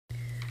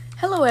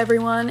Hello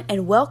everyone,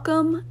 and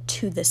welcome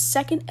to the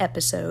second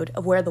episode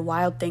of Where the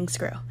Wild Things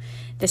Grow.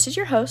 This is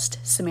your host,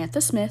 Samantha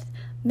Smith,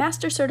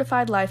 Master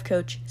Certified Life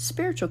Coach,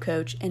 Spiritual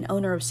Coach, and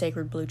owner of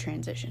Sacred Blue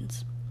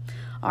Transitions.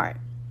 Alright,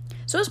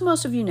 so as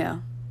most of you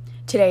know,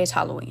 today is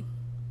Halloween.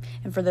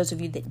 And for those of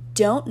you that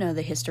don't know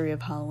the history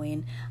of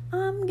Halloween,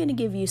 I'm going to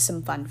give you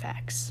some fun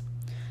facts.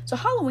 So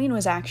Halloween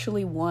was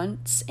actually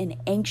once an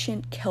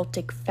ancient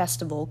Celtic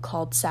festival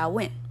called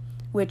Samhain,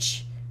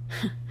 which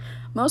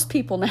most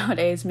people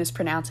nowadays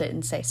mispronounce it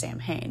and say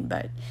Samhain,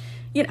 but,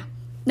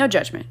 no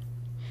judgment.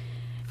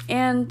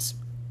 And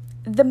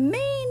the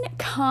main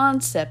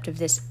concept of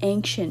this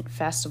ancient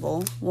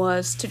festival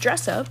was to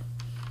dress up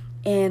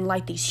and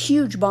light these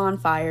huge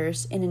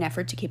bonfires in an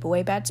effort to keep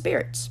away bad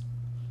spirits.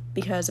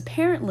 Because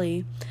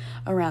apparently,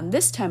 around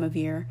this time of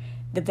year,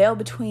 the veil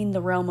between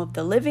the realm of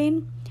the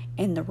living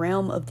and the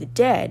realm of the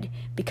dead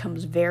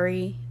becomes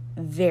very,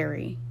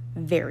 very,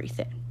 very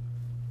thin.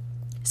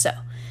 So,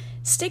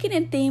 sticking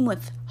in theme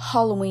with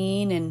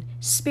Halloween and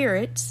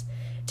spirits,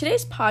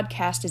 today's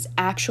podcast is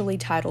actually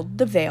titled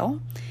The Veil,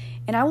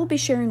 and I will be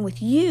sharing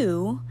with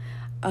you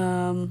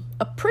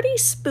a pretty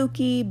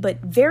spooky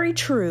but very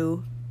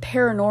true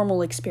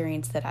paranormal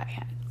experience that I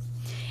had.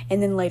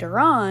 And then later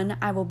on,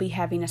 I will be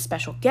having a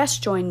special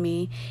guest join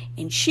me,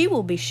 and she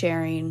will be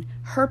sharing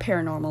her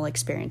paranormal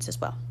experience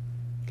as well.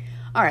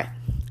 Alright,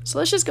 so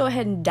let's just go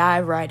ahead and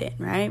dive right in,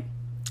 right?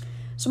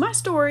 So my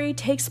story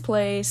takes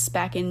place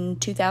back in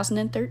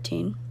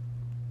 2013.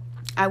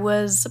 I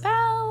was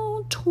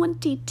about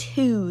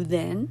 22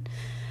 then.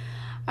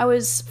 I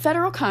was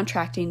federal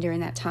contracting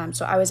during that time,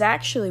 so I was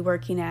actually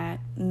working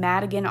at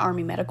Madigan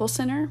Army Medical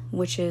Center,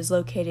 which is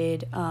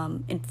located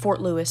in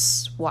Fort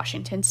Lewis,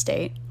 Washington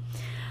State.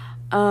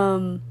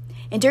 And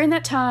during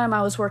that time,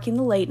 I was working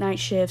the late night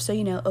shift,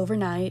 so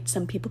overnight.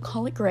 Some people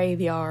call it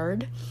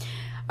graveyard.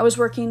 I was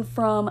working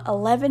from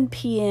 11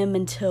 p.m.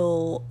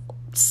 until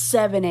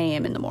 7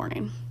 a.m. in the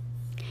morning.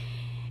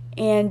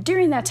 And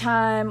during that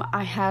time,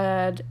 I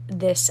had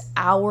this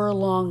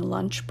hour-long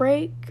lunch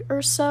break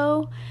or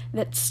so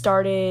that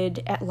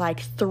started at like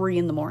 3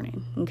 in the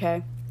morning,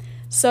 okay?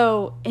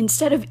 So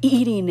instead of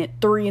eating at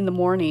 3 in the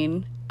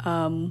morning,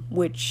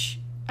 which,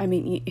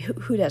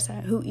 who does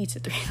that? Who eats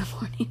at 3 in the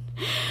morning?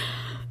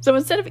 So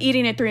instead of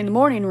eating at 3 in the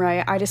morning,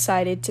 right, I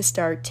decided to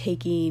start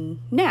taking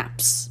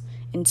naps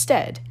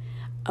instead.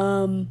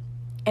 And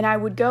I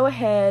would go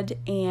ahead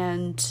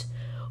and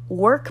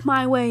work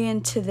my way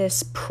into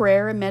this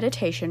prayer and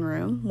meditation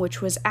room,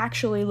 which was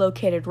actually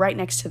located right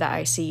next to the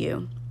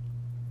ICU.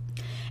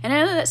 And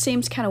I know that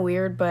seems kind of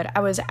weird, but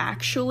I was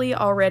actually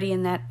already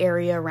in that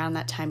area around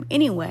that time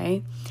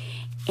anyway.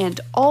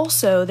 And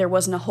also, there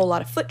wasn't a whole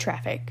lot of foot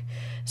traffic.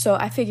 So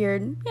I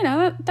figured,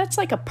 that's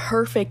like a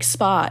perfect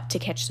spot to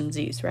catch some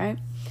Z's, right?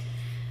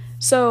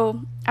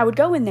 So I would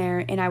go in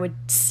there and I would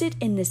sit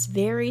in this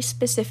very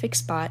specific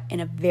spot in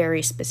a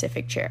very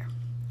specific chair.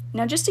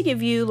 Now, just to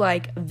give you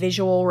like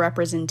visual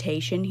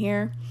representation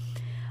here,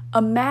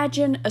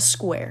 imagine a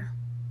square,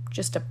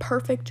 just a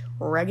perfect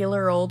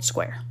regular old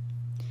square.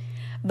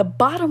 The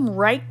bottom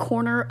right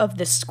corner of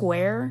the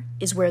square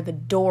is where the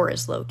door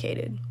is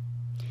located.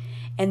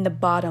 And the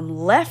bottom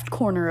left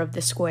corner of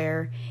the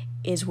square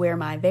is where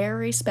my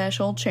very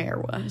special chair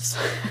was.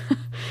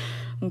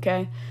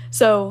 Okay?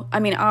 So,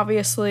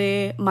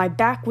 obviously, my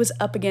back was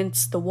up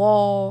against the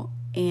wall,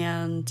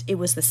 and it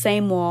was the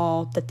same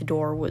wall that the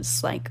door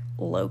was,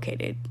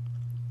 located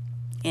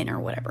in or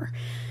whatever.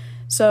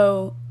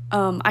 So,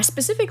 I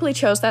specifically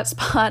chose that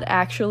spot,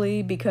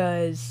 actually,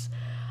 because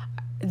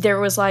there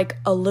was, a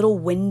little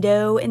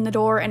window in the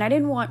door, and I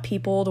didn't want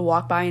people to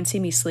walk by and see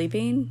me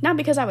sleeping. Not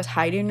because I was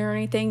hiding or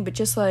anything, but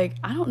just, I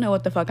don't know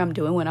what the fuck I'm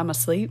doing when I'm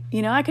asleep.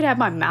 I could have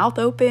my mouth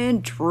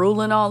open,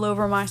 drooling all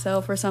over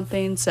myself or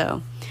something,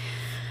 so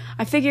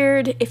I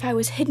figured if I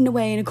was hidden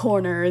away in a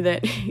corner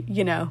that,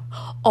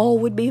 all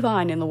would be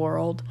fine in the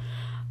world.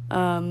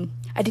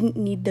 I didn't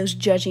need those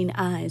judging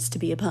eyes to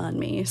be upon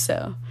me,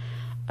 so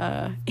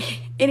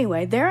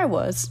anyway, there I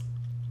was.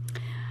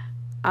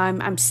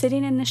 I'm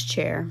sitting in this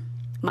chair.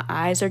 My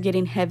eyes are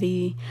getting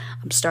heavy.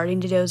 I'm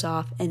starting to doze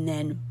off, and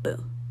then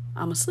boom,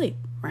 I'm asleep,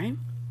 right?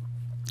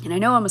 And I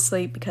know I'm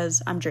asleep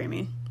because I'm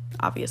dreaming,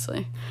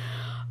 obviously.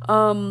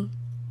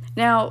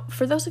 Now,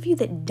 for those of you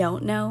that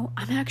don't know,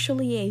 I'm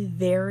actually a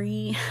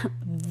very,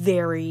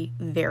 very,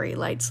 very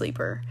light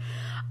sleeper.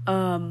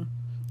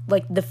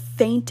 The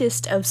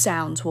faintest of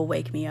sounds will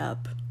wake me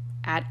up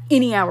at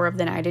any hour of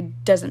the night.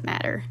 It doesn't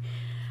matter.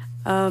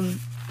 So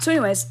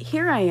anyways,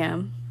 here I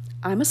am.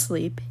 I'm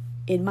asleep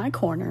in my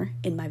corner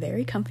in my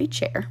very comfy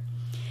chair,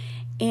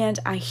 and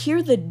I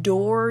hear the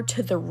door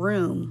to the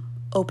room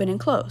open and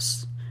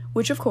close,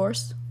 which of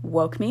course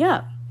woke me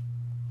up.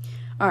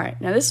 Alright,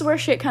 now this is where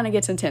shit kind of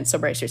gets intense, so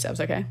brace yourselves,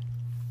 okay?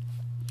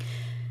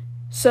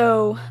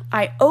 So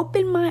I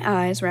open my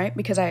eyes, right,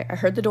 because I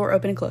heard the door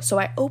open and close. So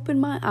I open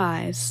my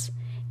eyes,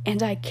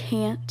 and I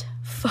can't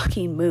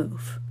fucking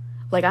move.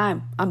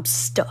 I'm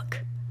stuck,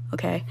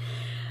 okay?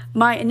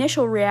 My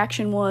initial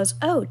reaction was,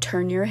 oh,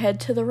 turn your head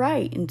to the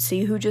right and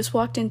see who just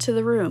walked into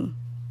the room.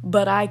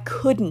 But I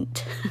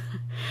couldn't.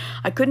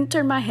 I couldn't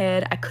turn my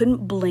head, I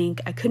couldn't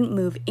blink, I couldn't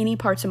move any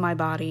parts of my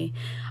body.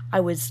 I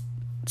was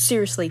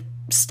seriously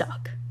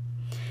stuck.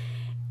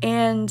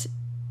 And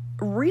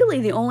really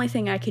the only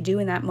thing I could do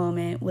in that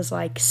moment was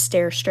like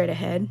stare straight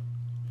ahead.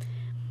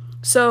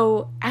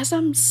 So as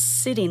I'm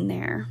sitting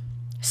there,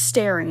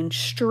 staring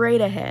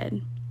straight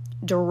ahead,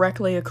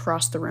 directly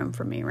across the room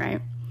from me,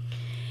 right?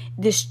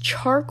 This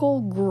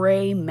charcoal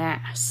gray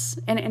mass,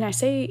 and I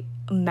say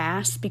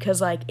mass because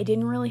like it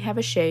didn't really have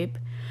a shape,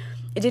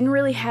 it didn't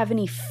really have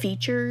any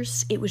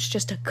features, it was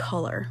just a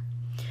color.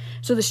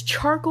 So this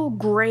charcoal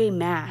gray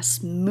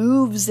mass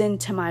moves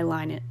into my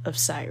line of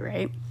sight,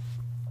 right?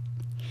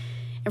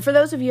 And for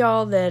those of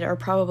y'all that are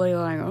probably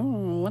like,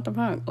 oh, what the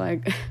fuck?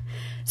 Like,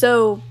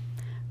 so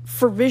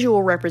for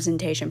visual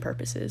representation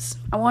purposes,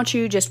 I want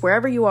you just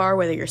wherever you are,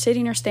 whether you're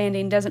sitting or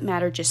standing, doesn't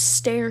matter, just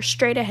stare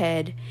straight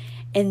ahead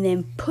and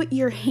then put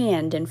your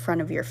hand in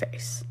front of your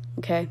face,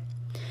 okay?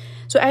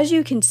 So as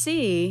you can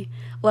see,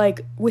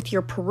 like with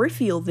your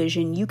peripheral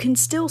vision, you can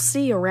still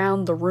see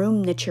around the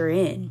room that you're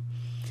in,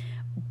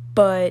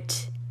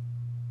 but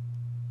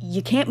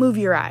you can't move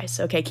your eyes,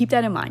 okay? Keep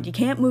that in mind. You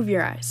can't move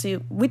your eyes.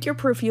 So with your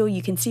peripheral,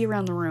 you can see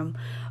around the room,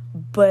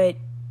 but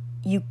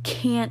you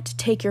can't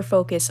take your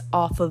focus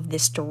off of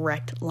this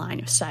direct line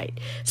of sight.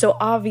 So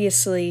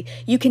obviously,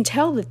 you can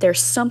tell that there's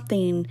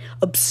something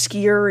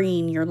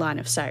obscuring your line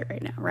of sight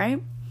right now,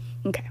 right?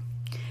 Okay.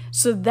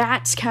 So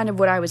that's kind of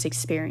what I was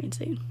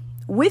experiencing.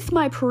 With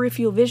my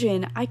peripheral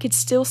vision, I could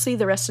still see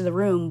the rest of the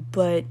room,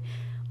 but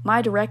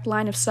my direct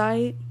line of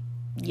sight,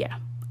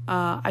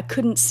 I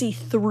couldn't see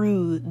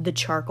through the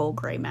charcoal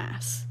gray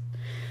mass.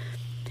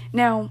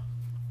 Now,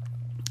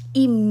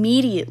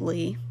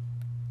 immediately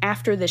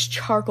after this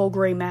charcoal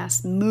gray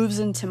mass moves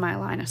into my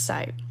line of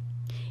sight,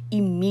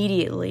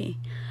 immediately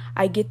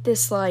I get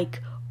this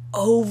like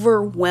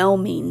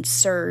overwhelming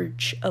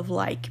surge of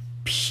like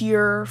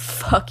pure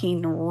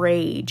fucking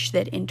rage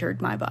that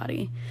entered my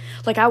body.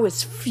 Like I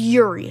was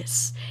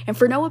furious, and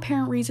for no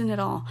apparent reason at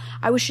all.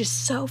 I was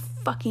just so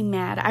fucking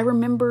mad. I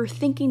remember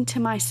thinking to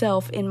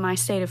myself in my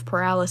state of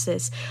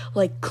paralysis,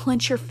 like,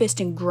 clench your fist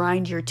and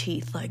grind your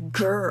teeth, like,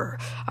 grr.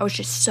 I was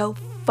just so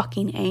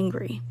fucking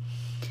angry.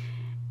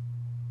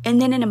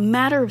 And then in a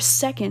matter of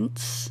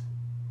seconds,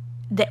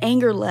 the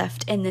anger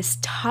left and this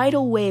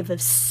tidal wave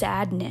of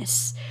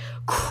sadness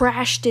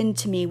crashed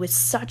into me with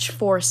such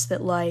force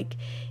that, like,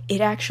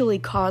 it actually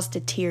caused a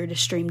tear to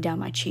stream down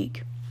my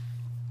cheek.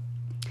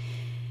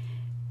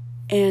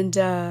 And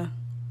a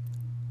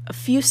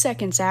few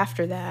seconds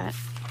after that,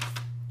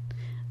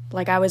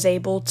 like, I was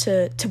able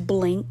to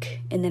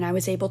blink, and then I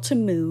was able to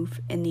move,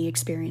 and the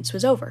experience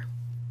was over.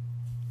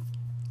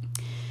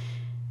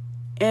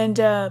 And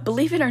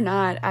believe it or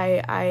not,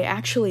 I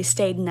actually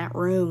stayed in that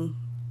room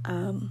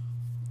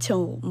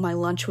till my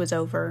lunch was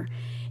over.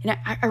 And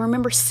I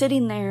remember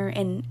sitting there,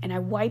 and I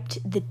wiped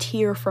the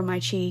tear from my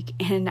cheek,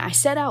 and I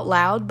said out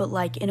loud, but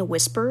like in a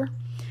whisper,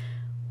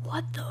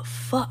 "What the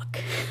fuck?"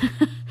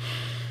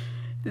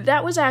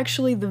 That was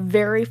actually the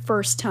very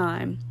first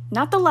time,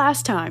 not the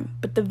last time,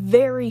 but the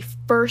very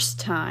first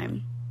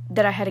time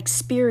that I had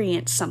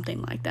experienced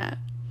something like that.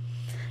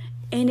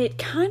 And it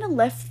kind of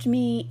left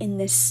me in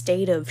this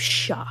state of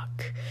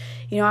shock.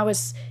 You know, I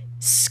was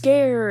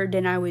scared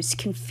and I was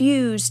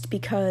confused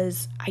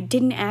because I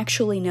didn't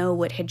actually know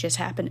what had just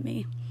happened to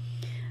me.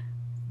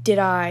 Did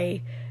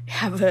I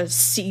have a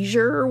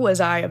seizure?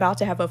 Was I about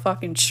to have a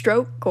fucking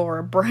stroke or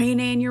a brain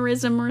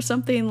aneurysm or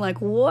something?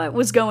 Like, what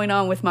was going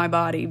on with my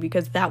body?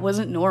 Because that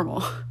wasn't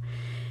normal.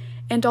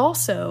 And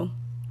also,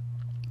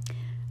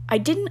 I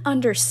didn't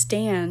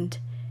understand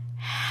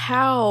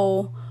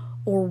how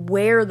or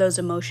where those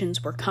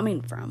emotions were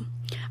coming from.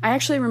 I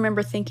actually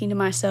remember thinking to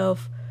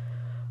myself,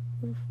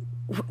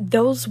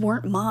 those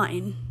weren't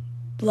mine.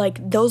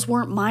 Like, those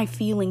weren't my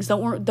feelings.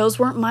 Those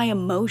weren't my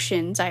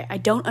emotions. I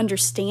don't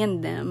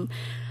understand them.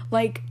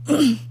 Like,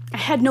 I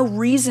had no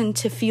reason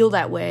to feel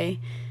that way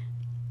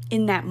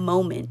in that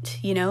moment,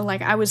 you know?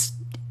 Like, I was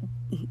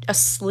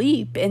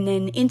asleep and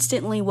then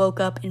instantly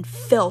woke up and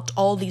felt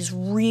all these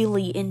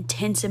really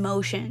intense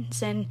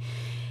emotions. And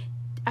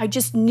I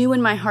just knew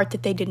in my heart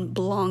that they didn't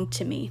belong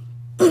to me.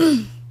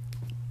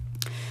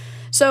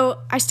 So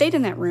I stayed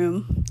in that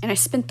room, and I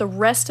spent the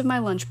rest of my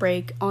lunch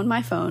break on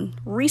my phone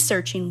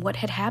researching what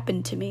had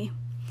happened to me.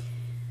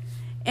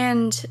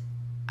 And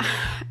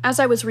as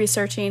I was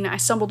researching, I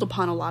stumbled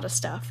upon a lot of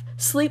stuff.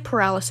 Sleep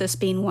paralysis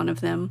being one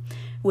of them,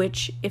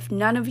 which, if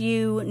none of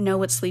you know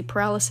what sleep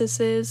paralysis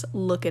is,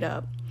 look it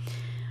up.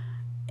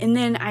 And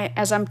then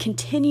as I'm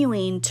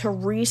continuing to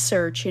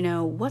research, you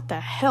know, what the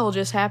hell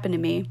just happened to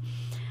me,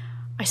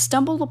 I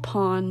stumbled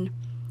upon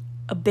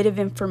a bit of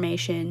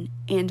information,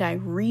 and I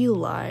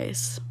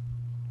realize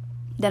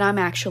that I'm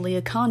actually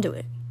a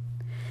conduit.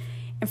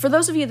 And for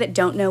those of you that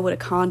don't know what a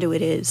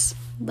conduit is,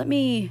 let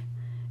me,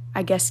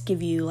 I guess,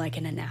 give you like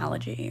an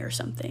analogy or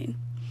something.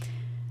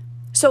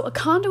 So a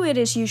conduit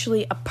is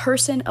usually a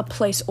person, a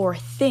place, or a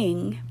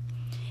thing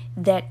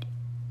that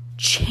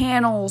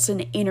channels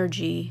an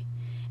energy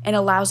and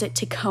allows it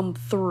to come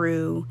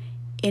through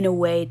in a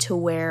way to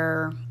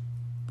where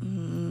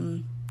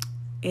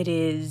It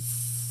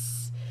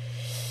is,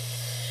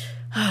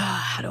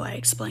 how do I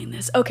explain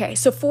this? Okay,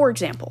 so for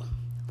example,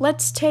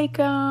 let's take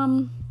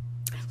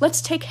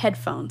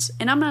headphones,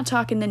 and I'm not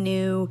talking the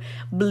new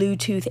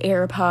Bluetooth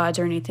AirPods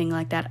or anything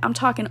like that. I'm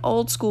talking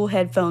old school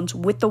headphones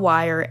with the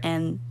wire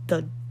and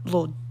the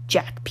little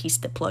jack piece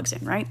that plugs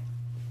in, right?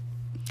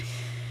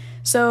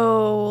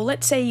 So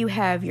let's say you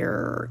have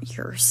your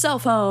cell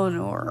phone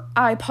or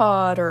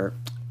iPod, or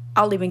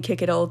I'll even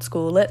kick it old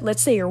school.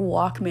 Let's say your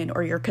Walkman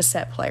or your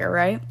cassette player,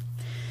 right?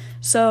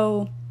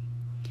 So,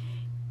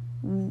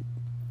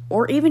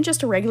 or even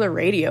just a regular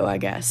radio, I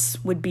guess,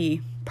 would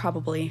be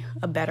probably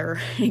a better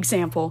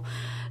example.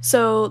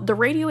 So the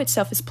radio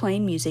itself is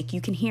playing music, you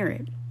can hear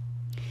it.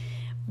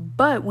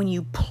 But when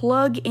you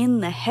plug in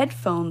the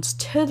headphones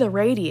to the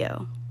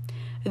radio,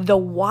 the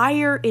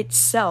wire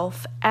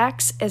itself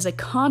acts as a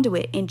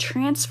conduit and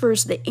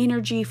transfers the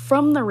energy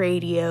from the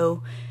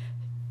radio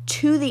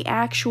to the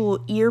actual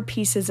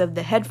earpieces of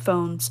the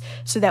headphones,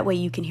 so that way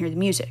you can hear the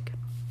music.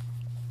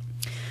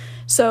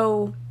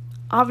 So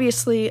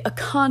obviously a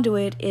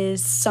conduit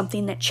is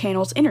something that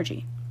channels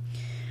energy.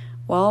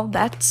 Well,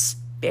 that's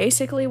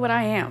basically what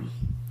I am.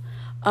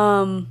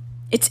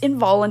 It's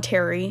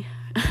involuntary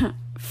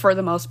for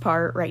the most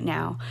part right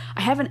now.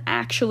 I haven't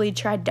actually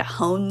tried to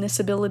hone this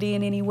ability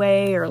in any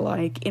way or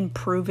like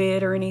improve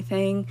it or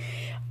anything.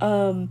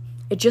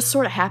 It just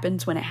sort of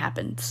happens when it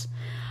happens.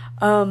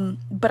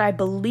 But I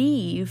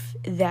believe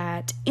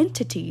that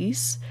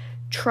entities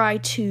try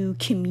to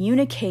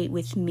communicate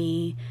with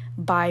me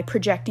by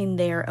projecting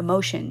their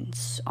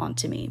emotions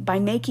onto me, by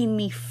making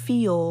me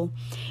feel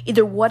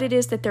either what it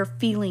is that they're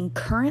feeling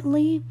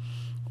currently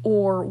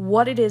or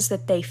what it is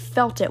that they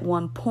felt at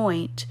one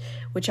point,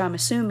 which I'm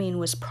assuming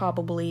was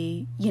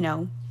probably,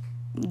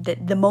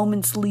 the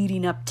moments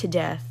leading up to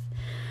death.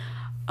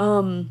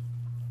 And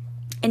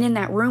in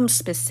that room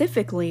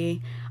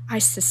specifically, I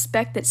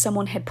suspect that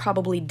someone had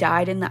probably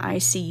died in the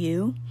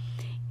ICU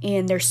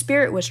and their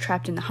spirit was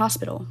trapped in the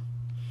hospital.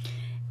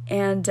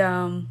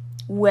 And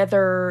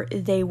whether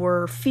they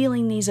were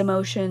feeling these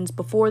emotions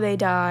before they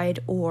died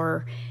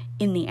or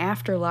in the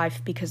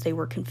afterlife because they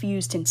were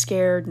confused and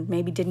scared and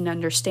maybe didn't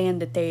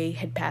understand that they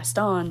had passed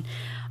on.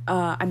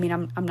 I'm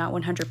not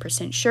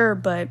 100% sure,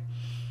 but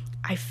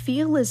I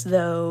feel as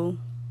though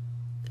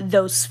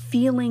those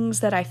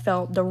feelings that I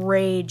felt, the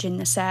rage and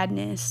the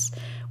sadness,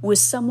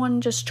 was someone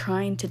just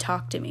trying to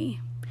talk to me.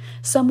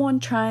 Someone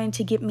trying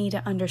to get me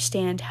to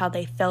understand how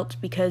they felt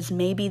because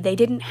maybe they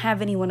didn't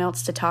have anyone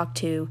else to talk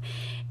to.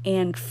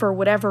 And for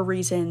whatever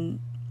reason,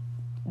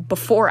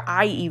 before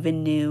I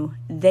even knew,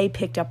 they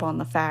picked up on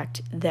the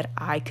fact that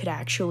I could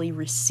actually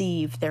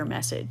receive their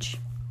message.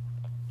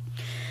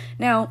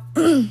 Now,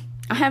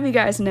 I'll have you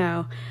guys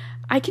know,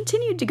 I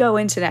continued to go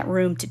into that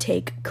room to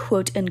take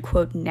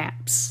quote-unquote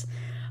naps.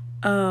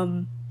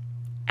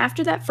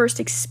 After that first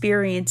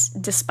experience,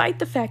 despite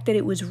the fact that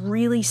it was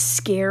really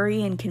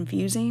scary and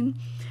confusing,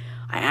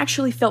 I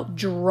actually felt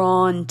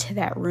drawn to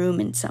that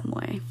room in some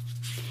way.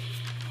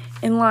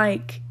 And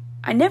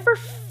I never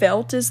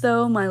felt as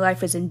though my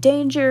life was in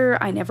danger.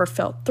 I never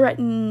felt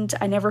threatened.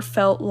 I never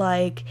felt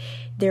like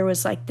there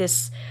was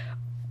this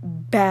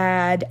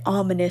bad,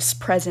 ominous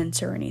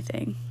presence or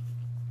anything.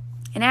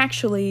 And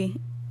actually,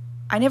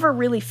 I never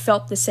really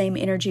felt the same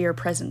energy or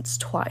presence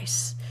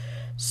twice.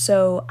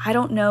 So I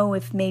don't know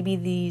if maybe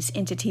these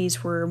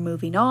entities were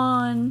moving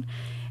on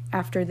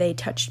after they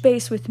touched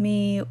base with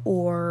me,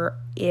 or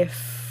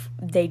if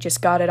they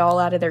just got it all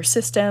out of their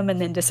system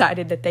and then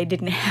decided that they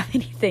didn't have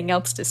anything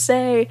else to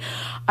say.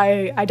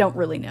 I don't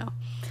really know.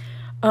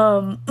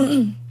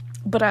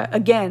 But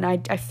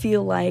I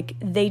feel like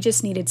they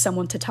just needed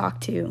someone to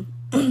talk to.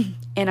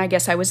 And I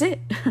guess I was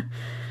it.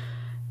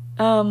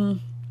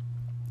 And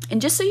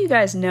just so you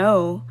guys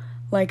know,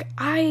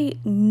 I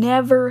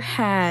never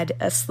had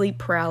a sleep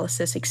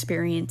paralysis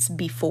experience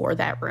before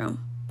that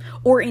room,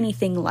 or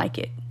anything like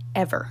it,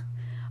 ever.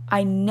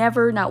 I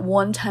never, not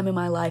one time in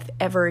my life,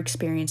 ever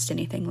experienced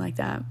anything like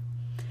that.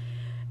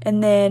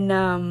 And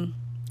then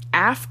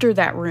after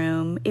that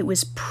room, it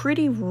was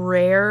pretty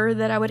rare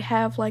that I would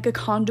have a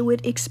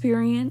conduit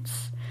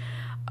experience.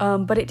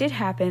 But it did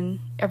happen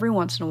every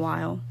once in a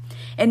while.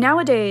 And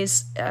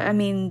nowadays,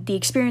 the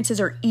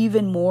experiences are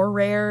even more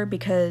rare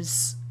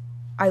because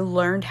I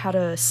learned how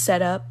to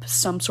set up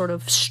some sort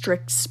of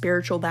strict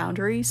spiritual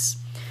boundaries.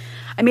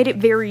 I made it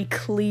very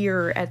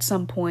clear at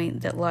some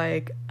point that,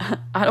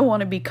 I don't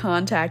want to be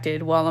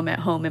contacted while I'm at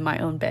home in my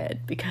own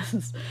bed,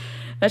 because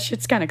that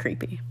shit's kind of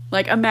creepy.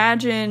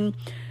 Imagine,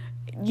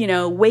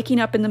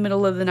 waking up in the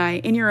middle of the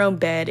night in your own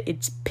bed,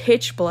 it's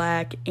pitch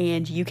black,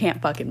 and you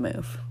can't fucking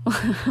move.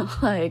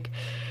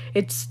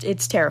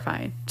 It's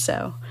terrifying.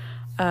 So,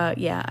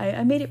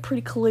 I made it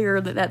pretty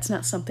clear that that's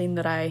not something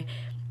that I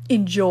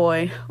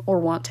enjoy or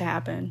want to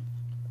happen.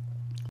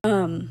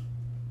 I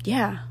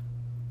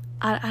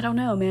don't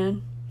know,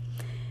 man.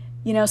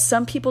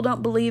 Some people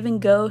don't believe in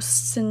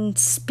ghosts and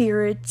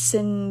spirits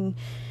and,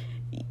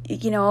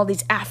 all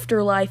these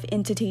afterlife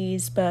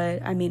entities,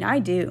 but I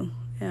do.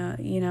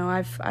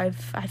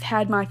 I've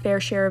had my fair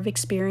share of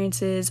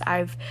experiences.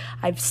 I've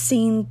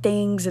seen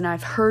things, and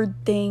I've heard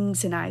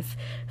things, and I've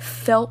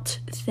felt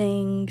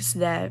things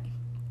that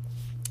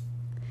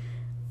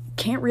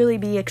can't really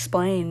be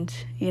explained,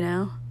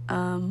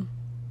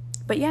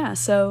 But yeah,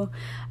 so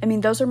I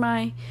mean, those are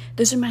my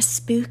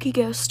spooky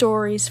ghost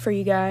stories for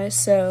you guys.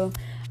 So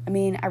I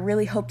mean, I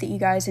really hope that you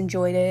guys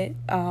enjoyed it.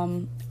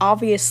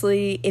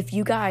 Obviously, if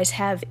you guys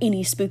have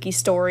any spooky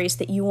stories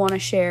that you want to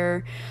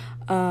share,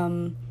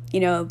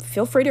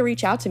 feel free to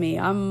reach out to me.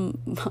 I'm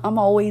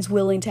always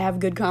willing to have a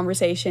good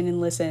conversation and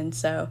listen.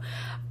 So,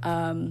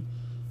 and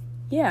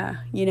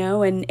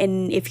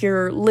if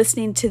you're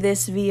listening to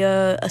this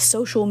via a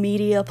social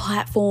media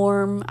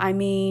platform, I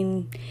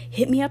mean,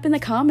 hit me up in the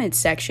comments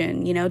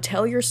section,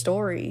 tell your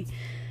story.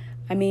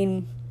 I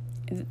mean,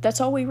 that's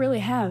all we really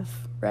have,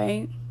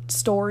 right?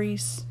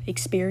 Stories,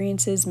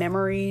 experiences,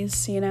 memories,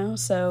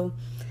 so,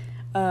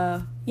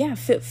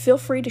 feel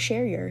free to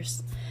share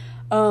yours.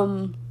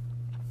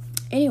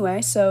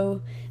 Anyway,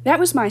 so that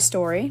was my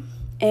story,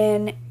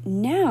 and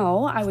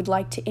now I would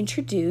like to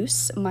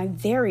introduce my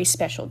very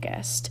special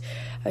guest.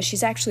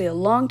 She's actually a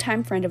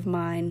longtime friend of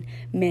mine,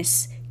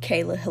 Miss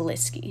Kayla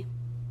Haliski.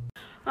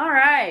 All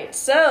right,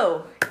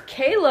 so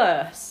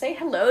Kayla, say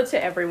hello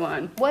to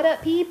everyone. What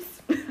up,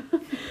 peeps?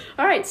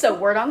 All right, so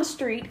word on the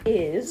street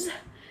is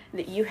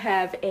that you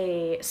have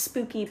a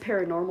spooky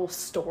paranormal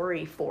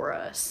story for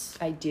us.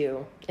 I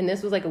do, and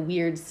this was like a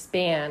weird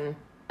span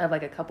of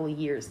like a couple of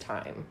years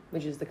time,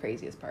 which is the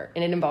craziest part.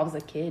 And it involves a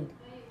kid,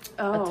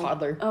 a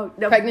toddler. Oh,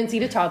 no. Pregnancy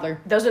to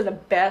toddler. Those are the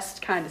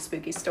best kind of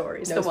spooky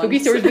stories. No, spooky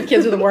stories with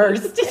kids are the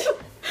worst.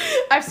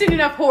 I've seen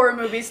enough horror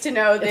movies to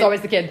know that it's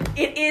always the kid.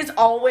 It is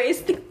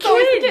always the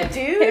kid,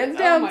 dude. Hands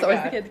down, it's always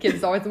God. the kid. The kid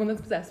is always the one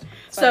that's possessed.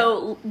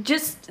 So,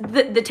 just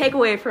the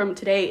takeaway from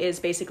today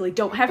is basically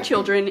don't have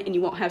children and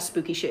you won't have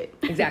spooky shit.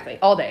 Exactly.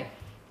 All day.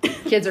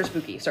 Kids are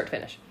spooky, start to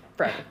finish.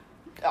 Forever.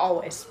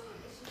 Always.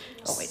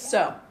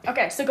 So,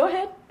 okay, so go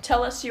ahead.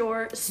 Tell us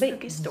your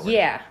spooky story.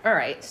 Yeah, all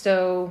right.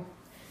 So,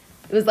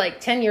 it was like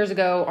 10 years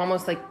ago,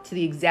 almost like to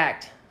the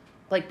exact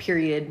like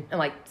period and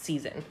like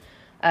season.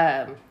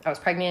 I was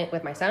pregnant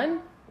with my son,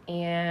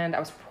 and I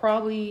was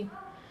probably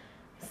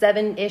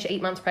 7-ish,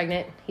 8 months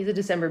pregnant. He's a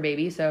December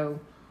baby, so,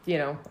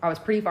 I was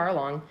pretty far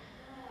along.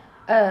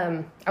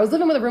 I was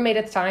living with a roommate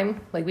at the time.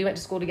 Like, we went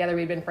to school together.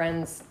 We'd been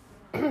friends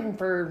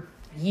for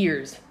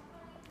years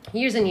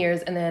and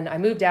years. And then I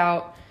moved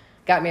out,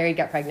 got married,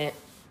 got pregnant,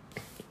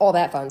 all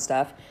that fun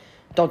stuff.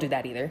 Don't do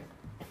that either.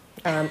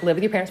 Live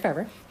with your parents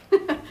forever.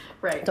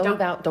 Right. Don't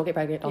move out, don't get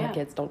pregnant, don't have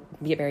kids, don't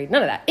get married,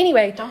 none of that.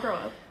 Anyway. Don't grow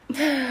up.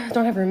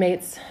 Don't have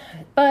roommates.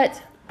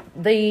 But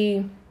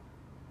the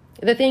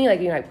thing, like,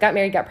 I got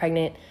married, got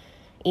pregnant,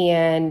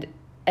 and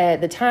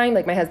at the time,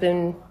 like, my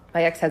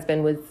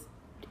ex-husband was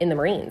in the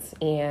Marines,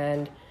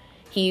 and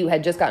he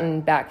had just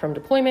gotten back from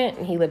deployment,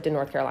 and he lived in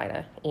North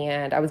Carolina.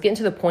 And I was getting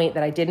to the point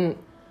that I didn't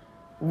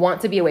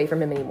want to be away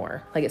from him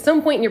anymore. Like, at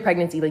some point in your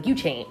pregnancy, like, you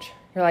change.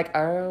 You're like,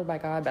 oh my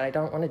God, but I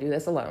don't want to do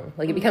this alone.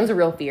 Like, it becomes a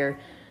real fear,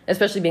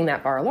 especially being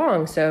that far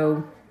along.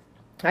 So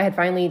I had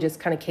finally just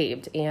kind of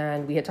caved,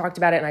 and we had talked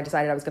about it, and I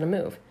decided I was going to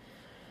move.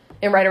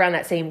 And right around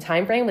that same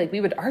time frame, like,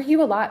 we would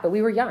argue a lot, but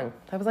we were young.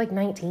 I was like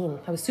 19.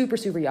 I was super,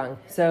 super young.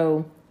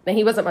 So, and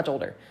he wasn't much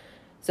older.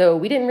 So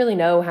we didn't really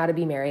know how to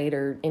be married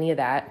or any of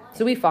that.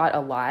 So we fought a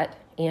lot.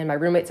 And my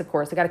roommates, of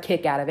course, they got a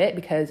kick out of it,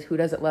 because who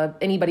doesn't love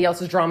anybody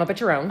else's drama but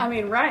your own? I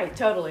mean, right,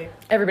 totally.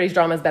 Everybody's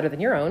drama is better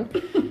than your own.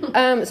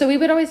 So we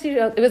would always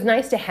it was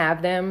nice to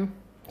have them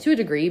to a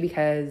degree,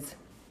 because,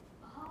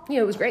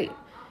 it was great.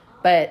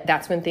 But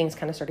that's when things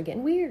kind of started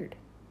getting weird,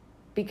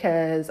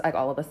 because, like,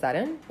 all of a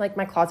sudden, like,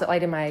 my closet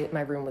light in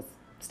my room was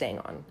staying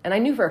on. And I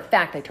knew for a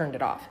fact I turned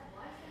it off.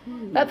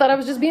 I thought I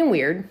was just being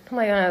weird. I'm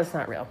like, oh, that's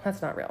not real.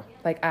 That's not real.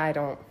 Like,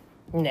 no.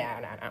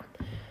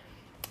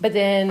 But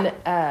then,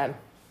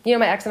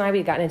 my ex and I, we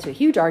had gotten into a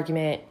huge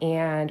argument,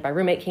 and my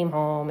roommate came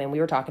home, and we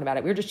were talking about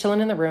it. We were just chilling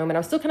in the room, and I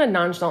was still kind of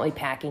nonchalantly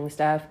packing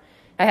stuff.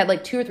 I had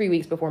like 2 or 3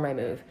 weeks before my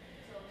move.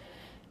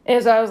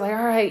 And so I was like,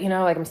 all right,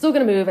 like, I'm still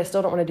going to move. I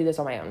still don't want to do this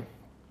on my own.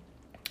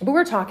 But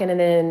we're talking, and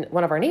then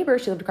one of our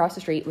neighbors, she lived across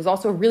the street, was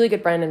also a really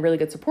good friend and really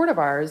good support of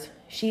ours.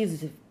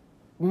 She's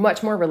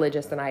much more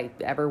religious than I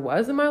ever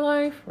was in my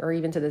life, or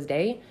even to this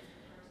day.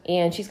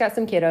 And she's got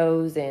some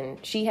kiddos,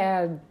 and she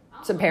had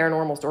some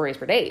paranormal stories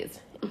for days.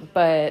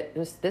 But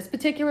this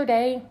particular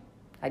day,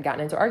 I'd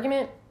gotten into an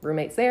argument,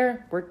 roommate's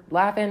there, we're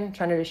laughing,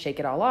 trying to just shake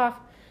it all off,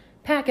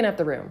 packing up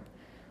the room.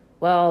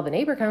 Well, the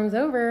neighbor comes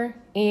over,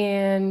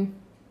 and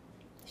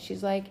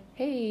she's like,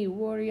 hey,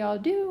 what are y'all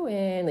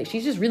doing? Like,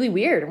 she's just really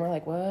weird. And we're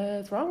like,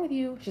 what's wrong with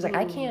you? She's like,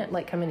 I can't,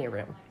 like, come in your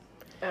room.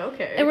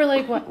 Okay. And we're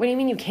like, what do you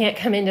mean you can't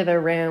come into the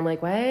room?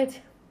 Like, what?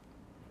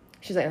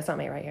 She's like, that's not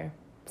me right here.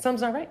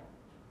 Something's not right.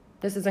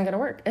 This isn't going to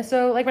work. And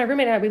so, like, my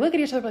roommate and I, we look at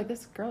each other like,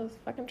 this girl is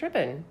fucking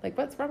tripping. Like,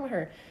 what's wrong with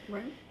her?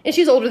 Right. And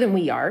she's older than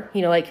we are.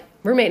 Like,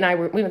 roommate and I,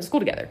 we went to school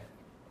together.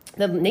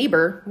 the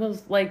neighbor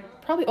was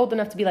like probably old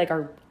enough to be like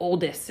our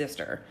oldest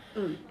sister.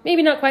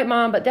 Maybe not quite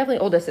mom, but definitely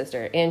oldest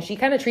sister. And she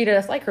kind of treated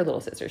us like her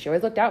little sister. She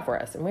always looked out for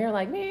us. And we were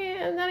like,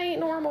 man, that ain't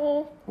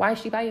normal. Why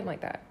is she biting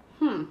like that?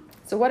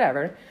 So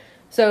whatever.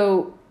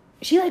 So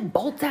she like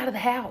bolts out of the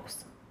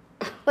house,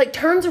 like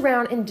turns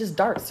around and just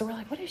darts. So we're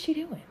like, what is she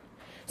doing?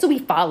 So we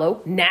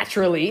follow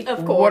naturally.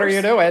 Of course. What are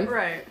you doing?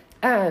 Right.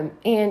 And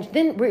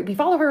then we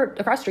follow her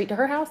across the street to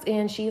her house,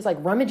 and she's like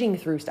rummaging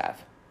through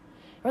stuff.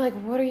 We're like,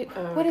 what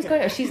is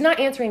going on? She's not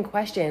answering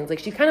questions. Like,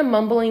 she's kind of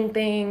mumbling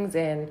things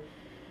and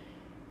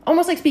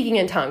almost like speaking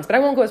in tongues, but I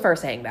won't go as far as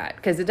saying that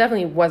because it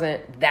definitely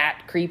wasn't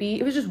that creepy.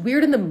 It was just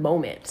weird in the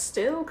moment.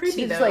 Still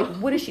creepy, She's though. like,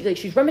 what is she, like,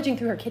 she's rummaging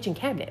through her kitchen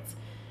cabinets.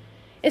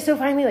 And so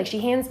finally, like, she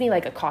hands me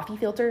like a coffee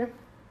filter,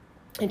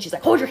 and she's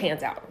like, hold your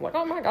hands out. I'm like,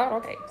 oh my God,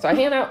 okay. So I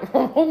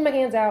I'm holding my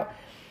hands out,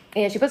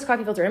 and she puts the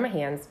coffee filter in my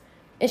hands,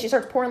 and she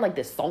starts pouring like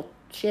this salt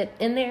shit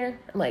in there.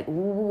 I'm like,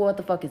 what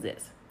the fuck is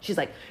this? She's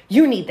like,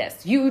 you need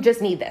this. You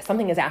just need this.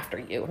 Something is after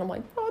you. And I'm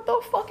like, what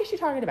the fuck is she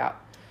talking about?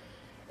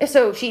 And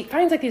so she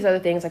finds like these other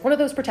things, like one of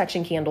those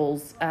protection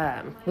candles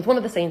with one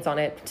of the saints on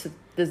it. To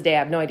this day, I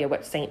have no idea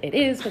what saint it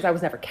is because I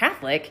was never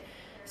Catholic.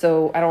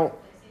 So I don't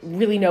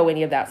really know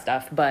any of that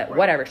stuff, but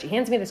whatever. She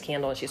hands me this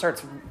candle and she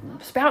starts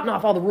spouting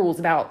off all the rules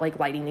about like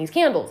lighting these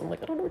candles. I'm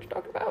like, I don't know what you're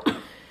talking about.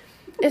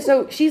 And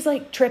so she's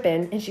like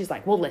tripping and she's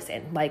like, well,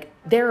 listen, like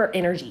there are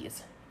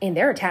energies and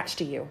they're attached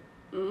to you.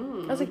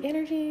 I was like,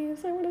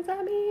 energies? Like, what does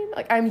that mean?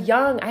 Like, I'm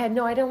young.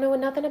 I don't know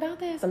nothing about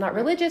this. I'm not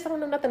religious. I don't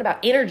know nothing about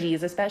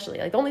energies, especially.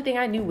 Like, the only thing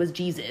I knew was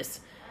Jesus.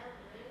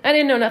 I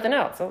didn't know nothing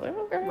else. I was like,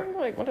 okay,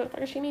 like, what the fuck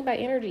does she mean by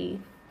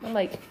energy? I'm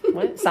like,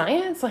 what?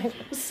 Science? Like,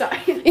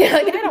 Science. Yeah,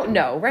 like, I don't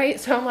know, right?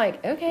 So I'm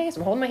like, okay.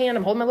 So I'm holding my hand.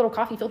 I'm holding my little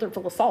coffee filter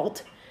full of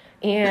salt.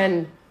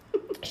 And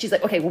she's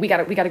like, okay, well, we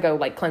gotta go,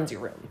 like, cleanse your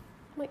room.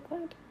 I'm like,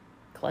 what?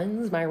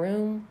 Cleanse my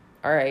room?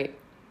 All right.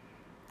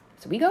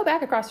 So we go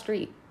back across the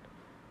street.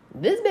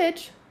 This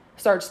bitch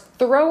starts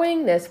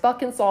throwing this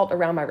fucking salt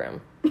around my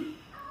room.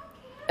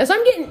 And so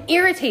I'm getting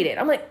irritated.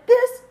 I'm like,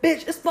 this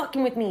bitch is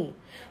fucking with me.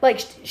 Like,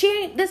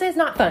 this is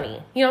not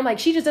funny. You know, I'm like,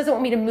 she just doesn't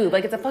want me to move.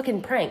 Like, it's a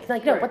fucking prank.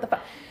 Like, no, what the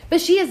fuck?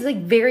 But she is, like,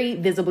 very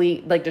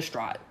visibly, like,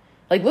 distraught.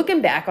 Like,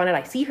 looking back on it,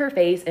 I see her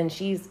face, and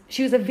she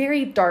was a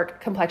very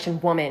dark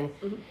complexioned woman.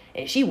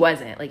 And she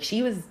wasn't. Like,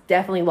 she was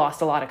definitely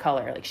lost a lot of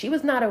color. Like, she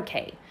was not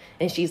okay.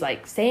 And she's,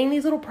 like, saying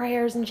these little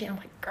prayers and shit. I'm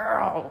like,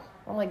 girl,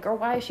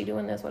 why is she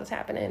doing this? What is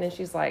happening? And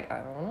she's like, I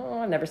don't know.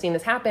 I've never seen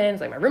this happen.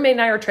 It's like, my roommate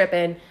and I are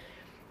tripping.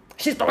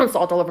 She's throwing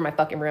salt all over my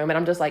fucking room. And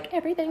I'm just like,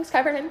 everything's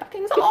covered in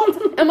fucking salt.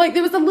 I'm like,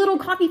 there was a little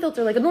coffee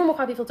filter, like a normal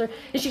coffee filter.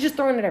 And she's just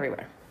throwing it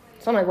everywhere.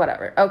 So I'm like,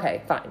 whatever.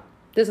 Okay, fine.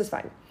 This is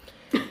fine.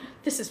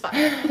 This is fine.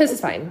 This is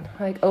fine.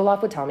 Like,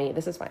 Olaf would tell me,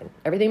 this is fine.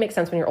 Everything makes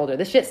sense when you're older.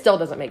 This shit still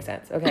doesn't make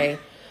sense, okay?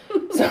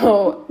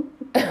 So,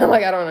 I'm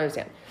like, I don't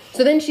understand.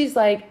 So then she's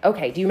like,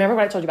 okay, do you remember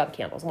what I told you about the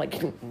candles? I'm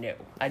like, no.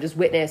 I just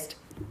witnessed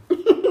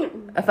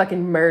a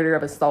fucking murder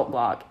of a salt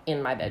block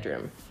in my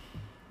bedroom.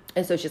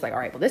 And so she's like, all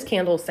right, well, this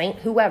candle, Saint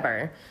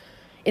whoever,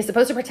 is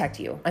supposed to protect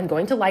you. I'm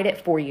going to light it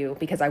for you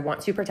because I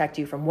want to protect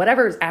you from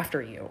whatever is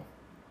after you.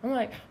 I'm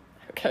like,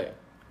 okay,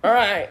 all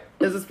right,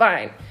 this is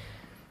fine.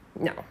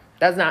 No,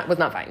 was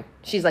not fine.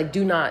 She's like,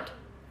 do not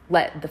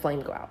let the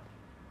flame go out.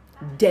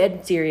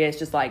 Dead serious,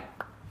 just like,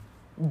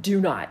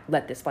 do not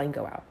let this flame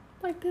go out.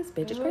 Like, this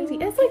bitch is crazy.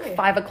 It's like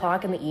 5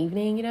 o'clock in the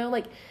evening, you know,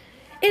 like,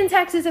 in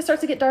Texas, it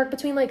starts to get dark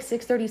between like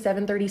 6:30,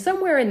 7:30,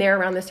 somewhere in there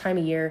around this time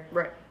of year.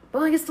 Right.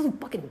 But like, it's still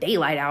fucking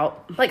daylight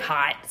out, like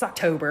hot. It's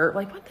October.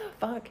 Like, what the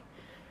fuck?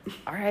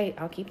 All right,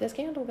 I'll keep this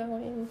candle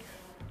going.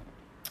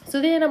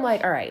 So then I'm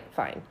like, all right,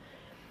 fine.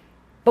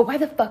 But why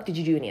the fuck did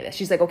you do any of this?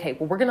 She's like, okay,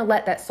 well, we're going to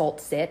let that salt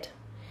sit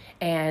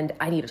and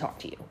I need to talk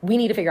to you. We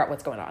need to figure out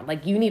what's going on.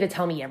 Like, you need to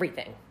tell me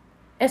everything.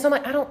 And so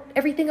I'm like,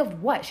 everything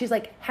of what? She's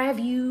like, have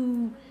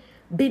you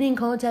been in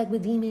contact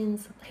with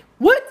demons? Like,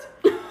 what?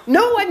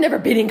 No, I've never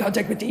been in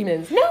contact with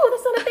demons. No,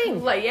 that's not a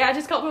thing. Like, yeah, I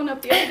just called one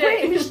up the other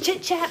day. And just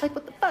chit chat, like,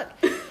 what the fuck?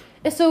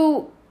 And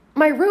so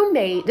my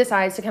roommate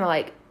decides to kind of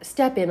like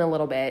step in a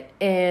little bit.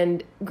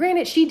 And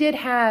granted, she did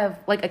have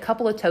like a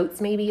couple of totes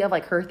maybe of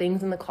like her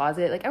things in the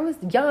closet. Like, I was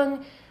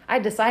young. I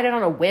decided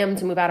on a whim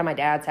to move out of my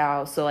dad's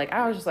house. So like,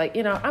 I was just like,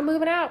 you know, I'm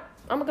moving out.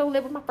 I'm gonna go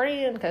live with my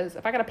friend because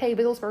if I gotta pay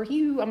bills for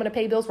you, I'm gonna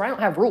pay bills where I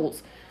don't have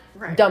rules.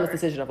 Right, Dumbest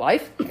decision of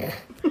life.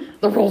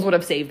 The rules would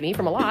have saved me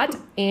from a lot.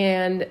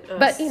 And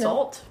but you know,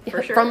 salt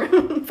for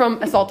sure.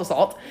 from assault to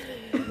salt.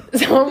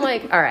 So I'm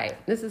like, all right,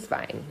 this is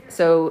fine.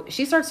 So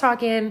she starts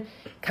talking.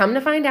 Come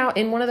to find out,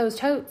 in one of those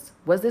totes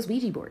was this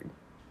Ouija board.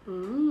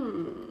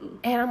 And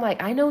I'm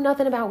like, I know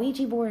nothing about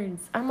Ouija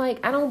boards. I'm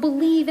like, I don't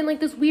believe in like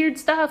this weird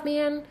stuff,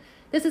 man.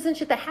 This isn't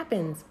shit that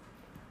happens.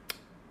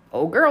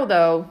 Oh, girl,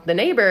 though, the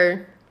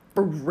neighbor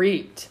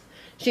freaked.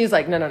 She's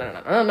like,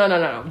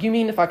 no. You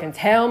mean to fucking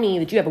tell me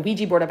that you have a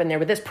Ouija board up in there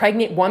with this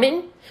pregnant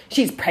woman?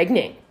 She's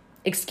pregnant.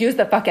 Excuse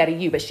the fuck out of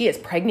you, but she is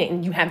pregnant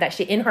and you have that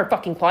shit in her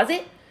fucking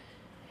closet?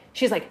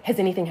 She's like, has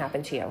anything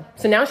happened to you?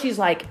 So now she's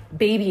like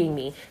babying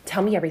me.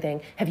 Tell me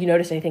everything. Have you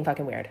noticed anything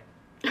fucking weird?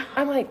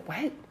 I'm like,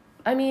 what?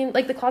 I mean,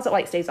 like the closet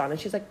light stays on. And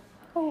she's like,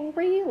 oh,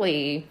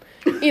 really?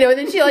 You know, and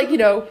then she like, you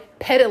know,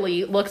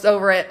 pettily looks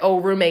over at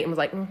old roommate and was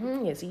like,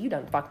 yeah, see, you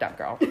done fucked up,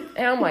 girl.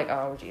 And I'm like,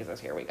 oh, Jesus,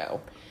 here we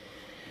go.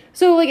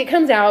 So, like, it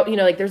comes out, you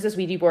know, like, there's this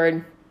Ouija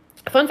board.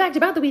 Fun fact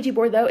about the Ouija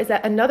board, though, is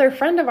that another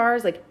friend of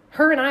ours, like,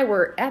 her and I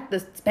were at the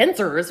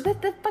Spencer's,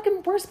 the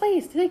fucking worst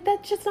place. Like,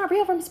 that shit's not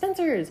real from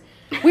Spencer's.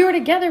 We were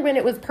together when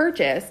it was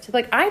purchased.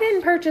 Like, I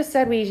didn't purchase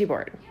said Ouija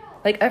board.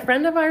 Like, a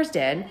friend of ours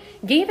did.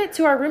 Gave it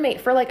to our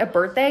roommate for, like, a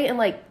birthday and,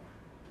 like,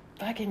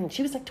 fucking,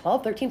 she was, like,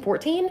 12, 13,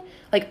 14.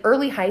 Like,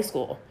 early high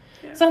school.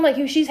 Yeah. So I'm like,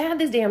 she's had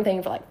this damn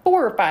thing for, like,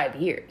 4 or 5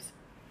 years.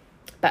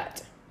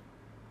 But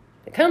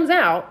it comes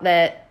out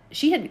that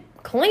she had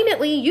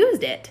claimantly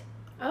used it.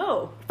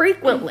 Oh.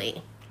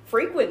 Frequently.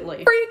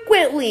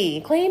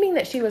 Frequently. Claiming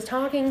that she was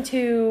talking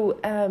to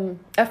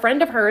a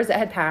friend of hers that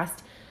had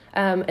passed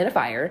in a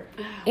fire.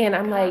 Oh, and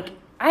I'm like,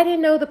 I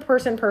didn't know the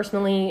person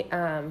personally,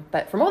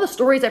 but from all the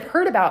stories I've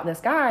heard about this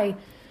guy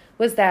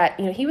was that,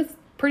 you know, he was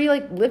pretty,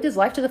 like, lived his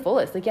life to the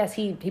fullest. Like, yes,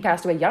 he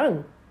passed away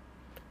young.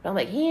 But I'm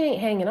like, he ain't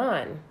hanging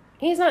on.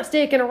 He's not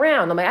sticking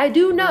around. I'm like, I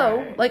do know,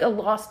 right, like, a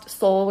lost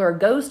soul or a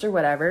ghost or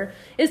whatever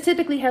is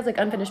typically has, like,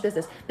 unfinished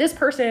business. This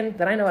person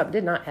that I know of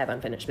did not have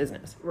unfinished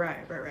business.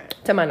 Right.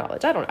 To my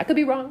knowledge. I don't know. I could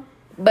be wrong.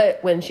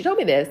 But when she told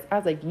me this, I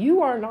was like,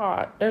 you are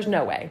not. There's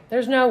no way.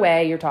 There's no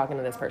way you're talking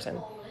to this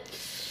person.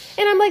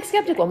 And I'm, like,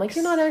 skeptical. I'm like,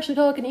 you're not actually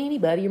talking to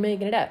anybody. You're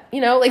making it up.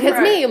 You know, like,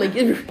 that's me. I'm like,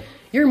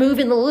 you're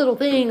moving the little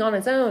thing on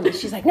its own. And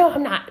she's like, no,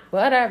 I'm not.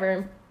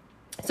 Whatever.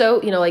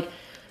 So, you know, like,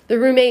 the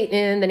roommate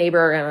and the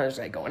neighbor and I was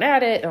like going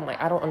at it. And I'm like,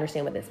 I don't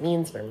understand what this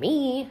means for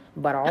me,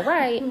 but all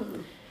right.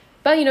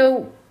 But, you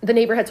know, the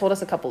neighbor had told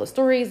us a couple of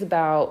stories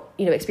about,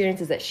 you know,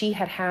 experiences that she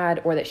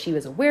had or that she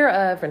was aware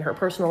of in her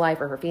personal life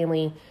or her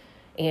family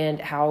and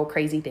how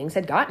crazy things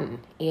had gotten.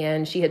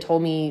 And she had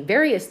told me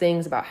various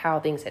things about how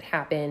things had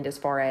happened as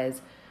far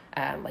as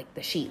like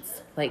the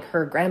sheets, like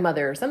her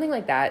grandmother or something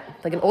like that.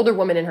 Like an older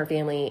woman in her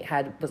family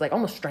was like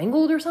almost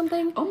strangled or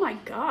something. Oh my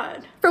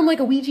God. From like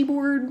a Ouija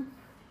board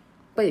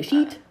by a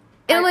sheet.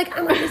 And I'm like,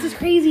 this is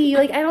crazy.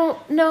 Like, I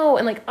don't know.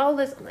 And like all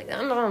this, I'm like, I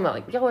don't know.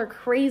 Like, y'all are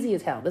crazy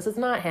as hell. This is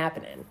not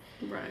happening.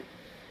 Right.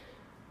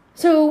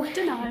 So.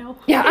 Denial.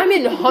 Yeah, I'm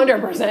in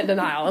 100%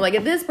 denial. And like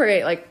at this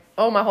point, like,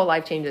 my whole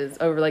life changes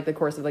over like the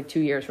course of like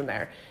 2 years from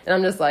there. And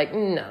I'm just like,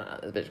 no,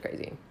 this bitch is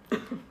crazy.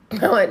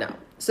 I'm like, no.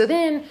 So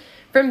then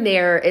from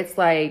there, it's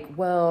like,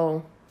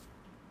 well,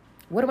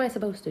 what am I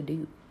supposed to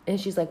do? And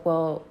she's like,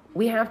 well,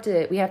 we have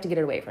to get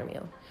it away from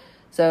you.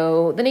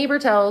 So the neighbor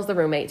tells the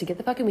roommate to get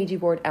the fucking Ouija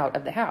board out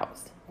of the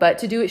house, but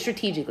to do it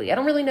strategically. I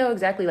don't really know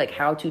exactly like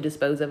how to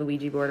dispose of a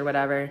Ouija board or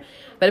whatever,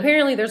 but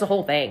apparently there's a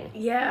whole thing.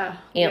 Yeah.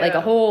 And like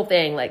a whole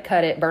thing, like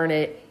cut it, burn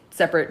it,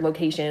 separate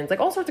locations, like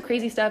all sorts of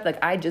crazy stuff.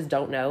 Like I just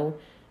don't know.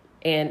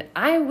 And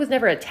I was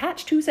never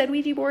attached to said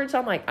Ouija board. So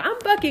I'm like, I'm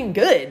fucking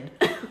good.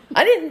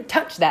 I didn't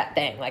touch that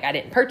thing. Like I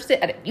didn't purchase it.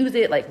 I didn't use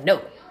it. Like,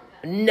 no,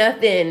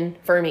 nothing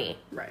for me.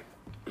 Right.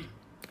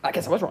 I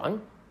guess I was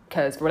wrong.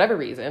 Because for whatever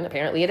reason,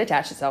 apparently it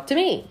attached itself to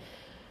me.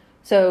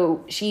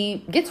 So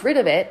she gets rid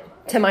of it,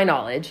 to my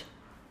knowledge.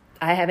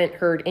 I haven't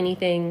heard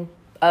anything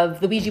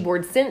of the Ouija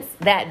board since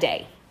that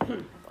day,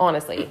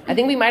 honestly. I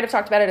think we might have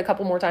talked about it a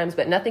couple more times,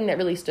 but nothing that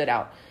really stood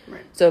out.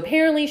 Right. So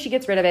apparently she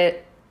gets rid of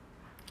it,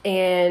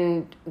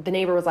 and the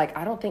neighbor was like,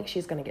 I don't think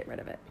she's going to get rid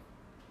of it.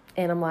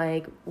 And I'm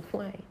like,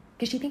 why?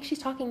 Because she thinks she's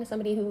talking to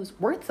somebody who's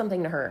worth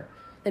something to her,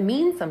 that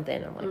means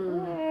something. I'm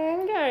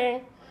like,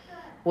 okay.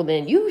 Well,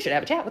 then you should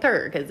have a chat with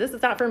her because this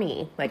is not for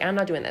me. Like, I'm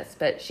not doing this.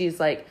 But she's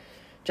like,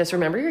 just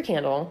remember your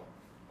candle,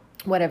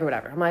 whatever.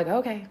 I'm like,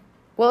 okay.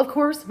 Well, of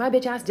course, my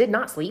bitch ass did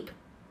not sleep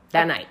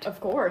that night.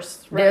 Of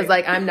course. Right. There's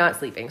like, I'm not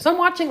sleeping. So I'm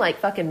watching like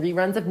fucking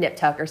reruns of Nip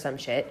Tuck or some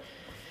shit.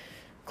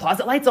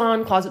 Closet lights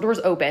on, closet doors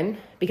open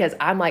because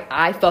I'm like,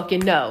 I fucking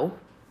know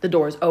the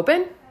door's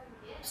open.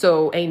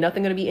 So ain't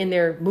nothing going to be in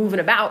there moving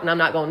about and I'm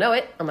not going to know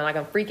it. I'm not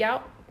going to freak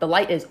out. The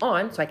light is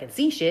on so I can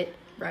see shit.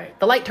 Right.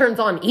 The light turns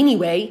on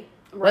anyway.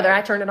 Right. Whether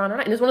I turn it on or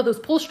not. And it's one of those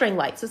pull string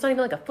lights. So it's not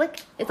even like a flick.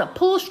 It's a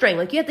pull string.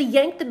 Like you have to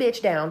yank the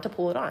bitch down to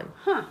pull it on.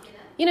 Huh.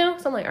 You know?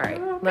 So I'm like, all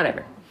right,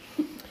 whatever.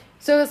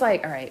 So it's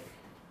like, all right,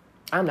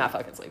 I'm not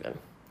fucking sleeping.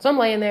 So I'm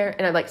laying there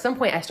and at like some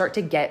point I start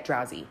to get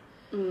drowsy.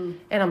 And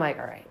I'm like,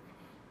 all right,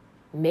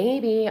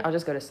 maybe I'll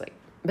just go to sleep.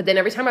 But then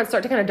every time I'd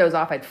start to kind of doze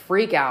off, I'd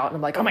freak out. And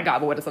I'm like, oh my God,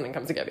 but what if something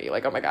comes to get me?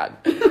 Like, oh my God.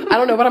 I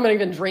don't know what I'm going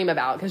to even dream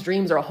about because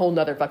dreams are a whole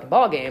nother fucking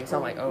ball game. So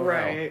I'm like, oh,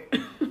 right.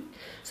 No.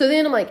 So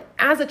then I'm like,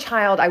 as a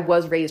child, I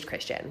was raised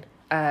Christian.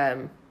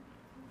 And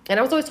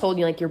I was always told,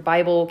 you know, like your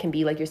Bible can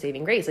be like your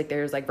saving grace. Like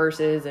there's like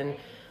verses and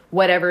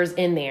whatever's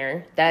in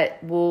there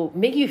that will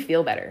make you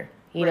feel better,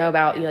 you know,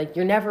 about, you know, like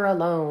you're never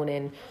alone.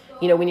 And,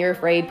 you know, when you're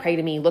afraid, pray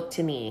to me, look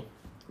to me.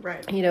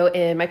 Right. You know,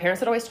 and my parents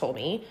had always told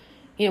me,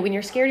 you know, when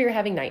you're scared or you're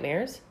having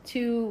nightmares,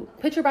 to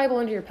put your Bible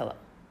under your pillow.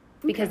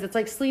 Because it's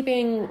like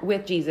sleeping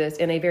with Jesus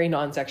in a very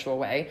non-sexual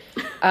way.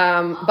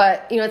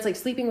 But, you know, it's like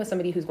sleeping with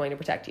somebody who's going to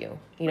protect you,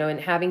 you know, and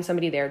having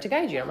somebody there to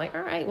guide you. I'm like,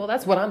 all right, well,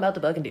 that's what I'm about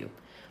to fucking do.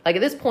 Like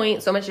at this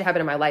point, so much had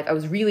happened in my life. I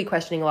was really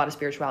questioning a lot of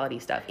spirituality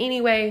stuff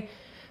anyway.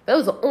 That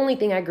was the only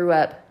thing I grew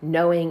up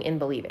knowing and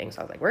believing. So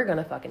I was like, we're going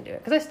to fucking do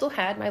it. Because I still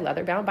had my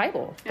leather-bound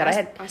Bible that I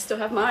had. I still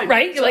have mine.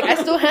 Right? Like, I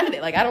still had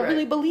it. Like, I don't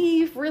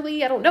Right.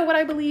 really, I don't know what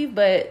I believe,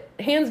 but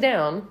hands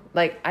down,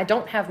 like, I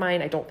don't have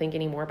mine, I don't think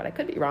anymore, but I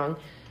could be wrong.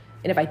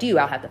 And if I do,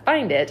 I'll have to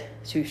find it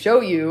to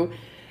show you.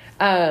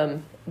 But,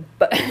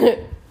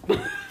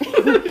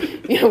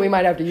 we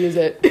might have to use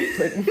it.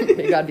 But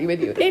may God be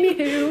with you.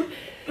 Anywho.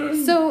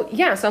 So,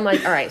 yeah, so I'm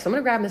like, all right, so I'm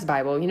going to grab this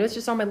Bible. It's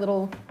just on my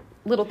little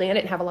thing. I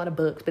didn't have a lot of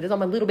books, but it's on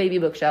my little baby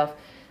bookshelf.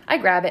 I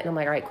grab it, and I'm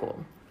like, all right,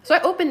 cool. So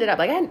I opened it up.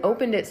 Like, I hadn't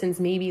opened it since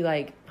maybe,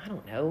 like, I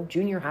don't know,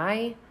 junior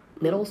high,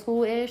 middle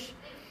school-ish.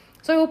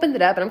 So I opened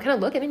it up, and I'm kind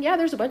of looking, and yeah,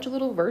 there's a bunch of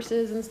little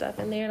verses and stuff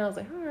in there. And I was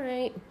like, all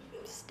right,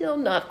 still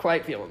not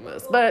quite feeling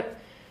this, but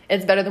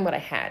it's better than what I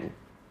had.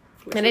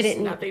 Which and I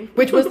didn't, nothing.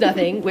 Which was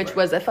nothing, which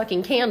was a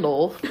fucking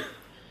candle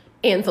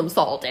and some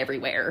salt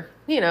everywhere,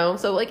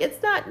 so like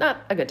it's not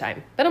a good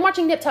time. But I'm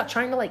watching Nip Tuck,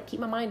 trying to like keep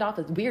my mind off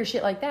of weird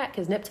shit like that,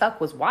 because Nip Tuck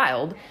was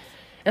wild,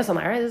 and so I'm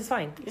like, all right, this is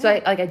fine. Yeah.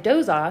 So I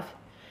doze off,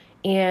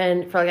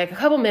 and for like a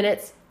couple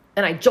minutes,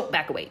 and I jolt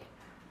back awake.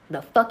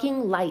 The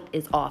fucking light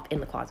is off in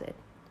the closet.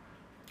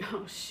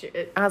 Oh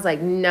shit! I was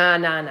like, nah.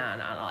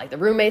 Like the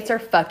roommates are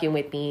fucking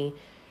with me.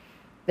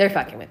 They're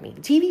fucking with me.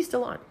 The TV's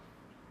still on,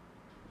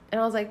 and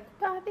I was like,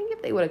 well, I think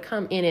if they would have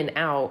come in and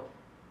out,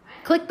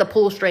 click the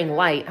pull string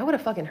light, I would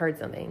have fucking heard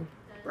something.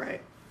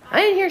 Right.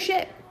 I didn't hear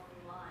shit.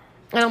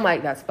 And I'm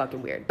like, that's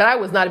fucking weird. But I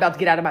was not about to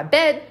get out of my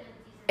bed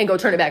and go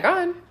turn it back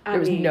on. There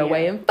was no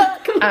way in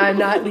fuck I'm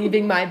not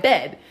leaving my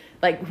bed.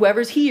 Like,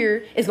 whoever's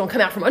here is going to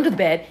come out from under the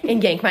bed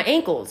and yank my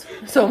ankles.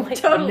 So I'm like,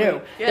 totally.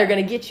 No, they're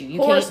going to get you.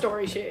 You Horror can't,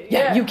 story shit.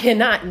 Yeah, you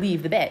cannot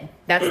leave the bed.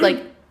 That's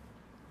like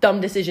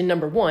dumb decision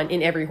number 1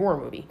 in every horror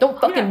movie. Don't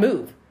fucking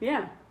move.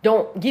 Yeah.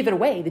 Don't give it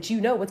away that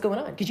you know what's going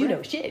on, because you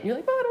know shit. You're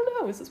like, oh, I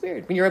don't know. This is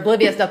weird. When you're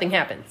oblivious, nothing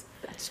happens.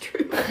 That's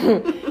true.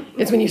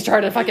 It's when you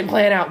start to fucking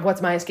plan out what's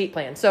my escape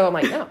plan. So I'm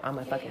like, no, I'm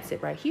going to fucking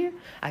sit right here.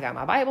 I got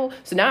my Bible.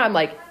 So now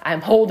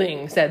I'm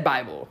holding said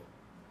Bible.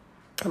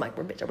 I'm like,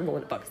 we're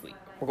going to fucking sleep.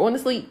 We're going to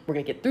sleep. We're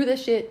going to get through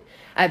this shit.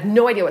 I have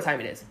no idea what time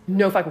it is.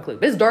 No fucking clue.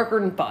 It's darker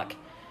than fuck.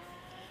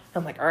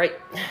 I'm like, all right.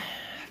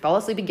 I fall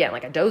asleep again.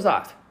 Like, I doze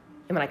off.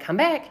 And when I come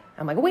back,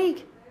 I'm like,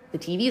 awake. The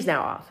TV is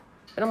now off.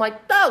 And I'm like,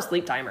 oh,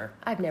 sleep timer.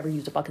 I've never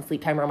used a fucking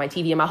sleep timer on my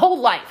TV in my whole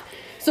life.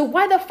 So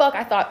why the fuck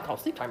I thought, oh,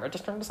 sleep timer,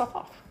 just turn this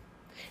off.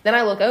 Then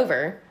I look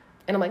over,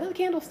 and I'm like, oh, the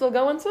candle's still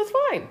going, so it's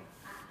fine.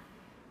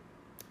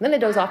 Then it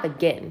doze off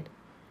again.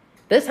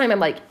 This time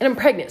I'm like, and I'm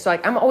pregnant, so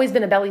like I'm always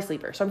been a belly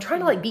sleeper. So I'm trying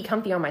to like be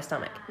comfy on my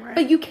stomach. Right.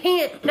 But you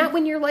can't, not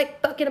when you're like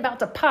fucking about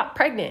to pop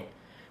pregnant.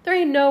 There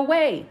ain't no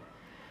way.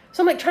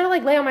 So I'm like trying to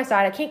like lay on my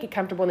side. I can't get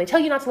comfortable. And they tell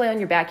you not to lay on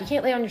your back. You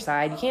can't lay on your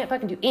side. You can't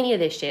fucking do any of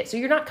this shit. So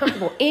you're not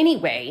comfortable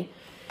anyway.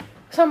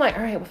 So I'm like,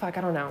 all right, well, fuck,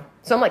 I don't know.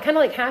 So I'm like kind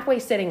of like halfway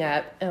sitting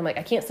up, and I'm like,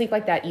 I can't sleep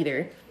like that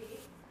either.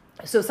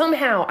 So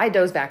somehow I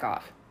doze back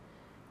off,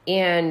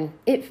 and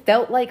it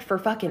felt like for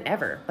fucking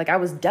ever. Like I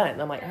was done.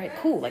 I'm like, all right,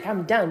 cool. Like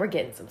I'm done. We're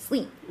getting some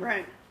sleep.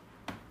 Right.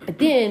 But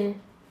then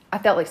I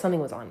felt like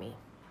something was on me.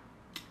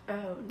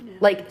 Oh, no.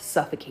 Like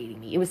suffocating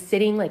me. It was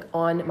sitting like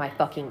on my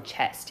fucking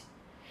chest.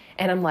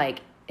 And I'm like,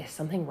 is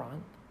something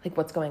wrong? Like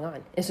what's going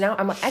on? And so now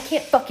I'm like, I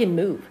can't fucking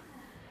move.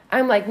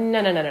 I'm like, no.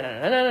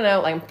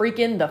 Like, I'm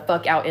freaking the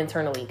fuck out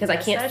internally because I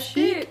can't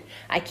speak.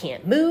 I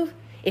can't move.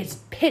 It's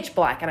pitch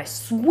black. And I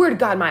swear to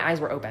God, my eyes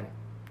were open.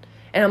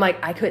 And I'm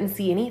like, I couldn't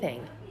see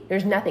anything.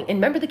 There's nothing. And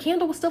remember, the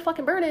candle was still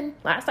fucking burning.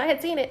 Last I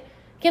had seen it,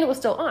 the candle was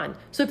still on.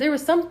 So if there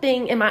was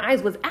something and my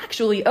eyes was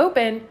actually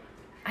open,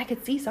 I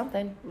could see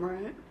something.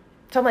 Right.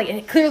 So I'm like, and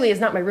it clearly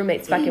is not my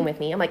roommates fucking with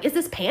me. I'm like, is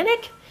this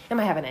panic? Am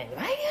I having an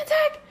anxiety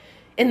attack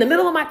in the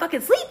middle of my fucking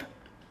sleep?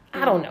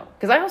 I don't know.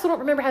 Because I also don't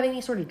remember having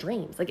any sort of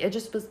dreams. Like, it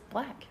just was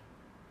black.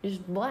 It was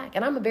just black.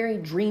 And I'm a very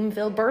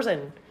dream-filled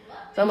person.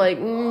 So I'm like,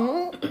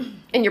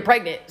 And you're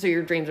pregnant, so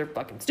your dreams are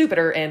fucking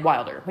stupider and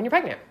wilder when you're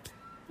pregnant.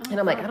 And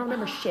I'm like, I don't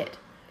remember shit.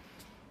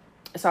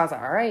 So I was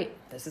like, all right,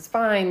 this is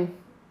fine.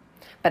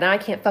 But now I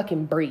can't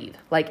fucking breathe.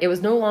 Like, it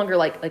was no longer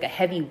like a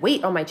heavy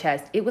weight on my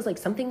chest. It was like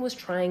something was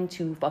trying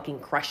to fucking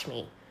crush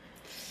me.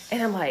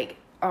 And I'm like,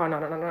 oh,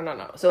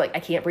 no. So, like, I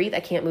can't breathe. I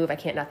can't move. I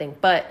can't nothing.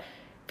 But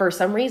for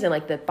some reason,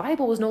 like, the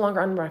Bible was no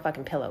longer under my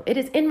fucking pillow. It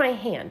is in my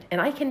hand. And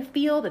I can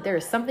feel that there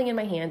is something in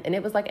my hand. And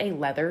it was like a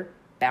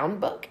leather-bound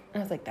book.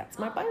 And I was like, that's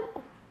my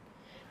Bible.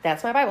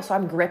 That's my Bible. So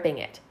I'm gripping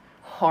it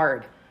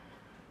hard.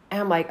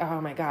 And I'm like,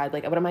 oh, my God.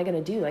 Like, what am I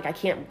going to do? Like, I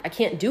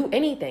can't do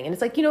anything. And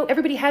it's like,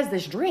 everybody has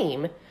this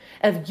dream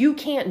of you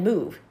can't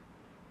move.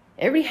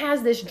 Everybody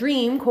has this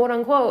dream, quote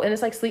unquote. And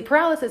it's like sleep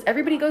paralysis.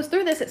 Everybody goes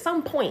through this at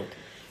some point.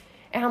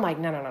 And I'm like,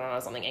 no,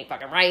 something ain't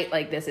fucking right.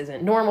 Like, this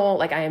isn't normal.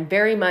 Like, I am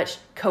very much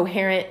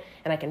coherent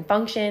and I can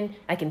function.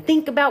 I can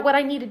think about what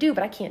I need to do,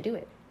 but I can't do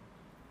it.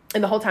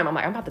 And the whole time I'm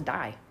like, I'm about to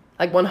die.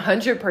 Like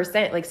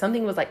 100%. Like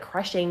something was like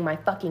crushing my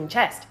fucking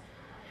chest.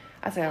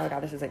 I said, oh my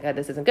God, this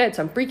isn't good.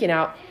 So I'm freaking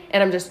out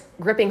and I'm just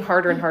gripping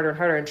harder and harder and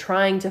harder and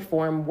trying to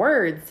form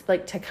words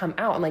like to come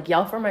out and like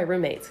yell for my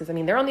roommates. Cause I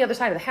mean, they're on the other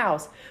side of the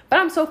house, but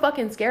I'm so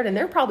fucking scared and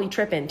they're probably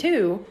tripping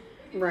too.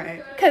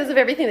 Right. because of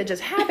everything that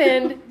just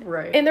happened.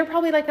 Right. And they're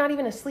probably like not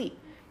even asleep.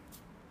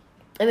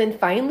 And then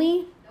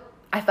finally,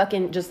 I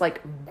fucking just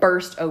like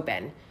burst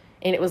open.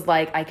 And it was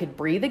like I could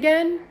breathe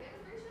again.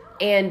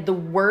 And the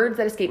words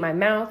that escaped my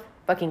mouth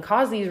fucking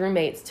caused these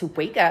roommates to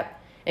wake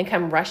up and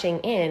come rushing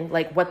in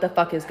like, what the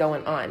fuck is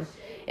going on?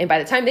 And by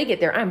the time they get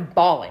there, I'm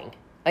bawling.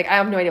 Like, I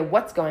have no idea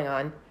what's going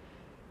on.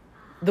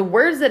 The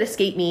words that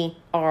escape me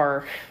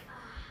are,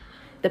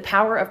 the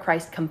power of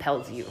Christ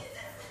compels you.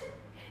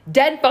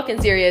 Dead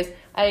fucking serious.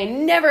 I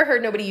never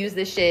heard nobody use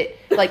this shit,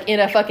 like, in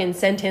a fucking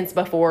sentence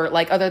before,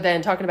 like, other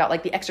than talking about,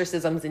 like, the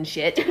exorcisms and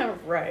shit.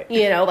 Right.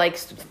 You know, like,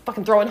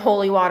 fucking throwing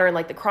holy water and,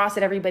 like, the cross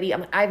at everybody.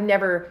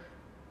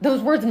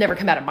 Those words never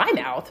come out of my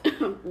mouth.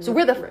 So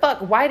where the fuck,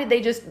 why did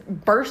they just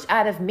burst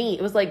out of me?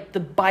 It was like the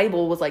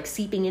Bible was, like,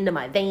 seeping into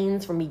my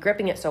veins from me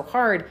gripping it so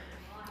hard.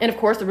 And, of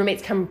course, the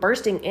roommates come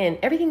bursting in.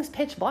 Everything's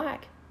pitch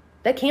black.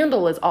 That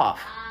candle is off.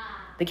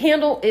 The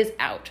candle is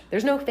out.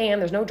 There's no fan.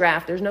 There's no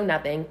draft. There's no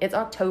nothing. It's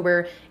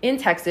October in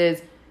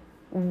Texas.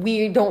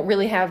 We don't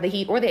really have the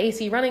heat or the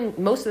AC running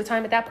most of the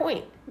time at that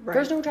point. Right.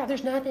 There's no draft.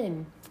 There's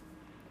nothing.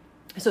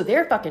 So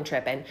they're fucking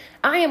tripping.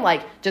 I am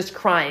like just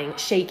crying,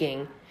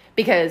 shaking,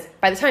 because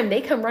by the time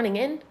they come running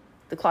in,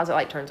 the closet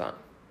light turns on.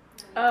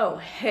 Oh,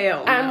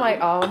 hell no. I'm like,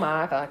 oh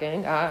my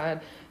fucking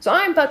God. So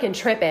I'm fucking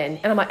tripping.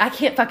 And I'm like, I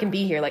can't fucking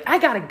be here. Like, I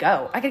gotta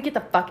go. I gotta get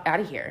the fuck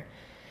out of here.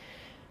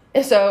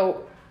 And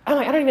so I'm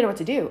like, I don't even know what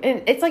to do.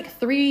 And it's like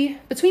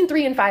between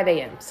 3 and 5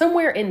 a.m.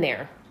 Somewhere in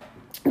there.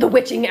 The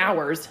witching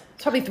hours.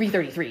 It's probably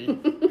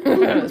 3:33.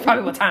 It's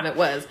probably what time it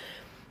was.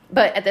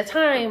 But at the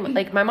time,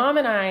 like, my mom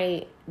and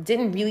I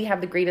didn't really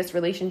have the greatest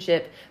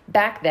relationship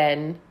back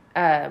then.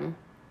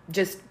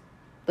 Just,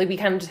 like, we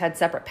kind of just had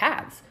separate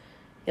paths.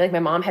 You know, like, my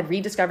mom had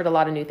rediscovered a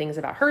lot of new things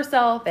about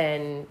herself,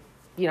 and,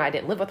 you know, I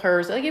didn't live with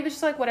her. So, like, it was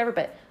just, like, whatever.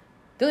 But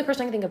the only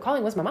person I could think of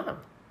calling was my mom,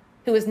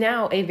 who is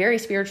now a very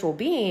spiritual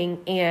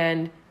being,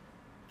 and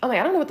I'm like,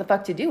 I don't know what the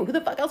fuck to do. Who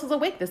the fuck else is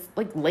awake this,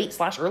 like,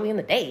 late/early in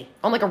the day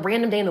on, like, a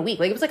random day in the week?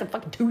 Like, it was like a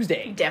fucking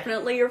Tuesday.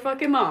 Definitely your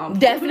fucking mom.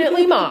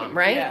 Definitely mom,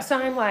 right? Yeah. So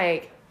I'm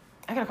like,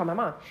 I gotta call my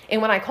mom.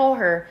 And when I call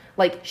her,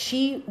 like,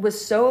 she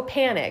was so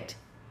panicked.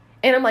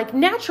 And I'm like,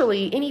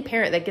 naturally, any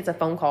parent that gets a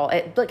phone call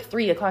at, like,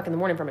 3 o'clock in the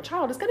morning from a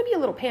child is gonna be a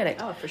little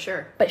panicked. Oh, for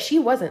sure. But she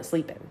wasn't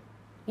sleeping.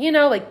 You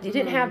know, like, you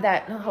didn't have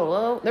that,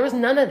 hello? There was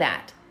none of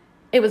that.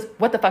 It was,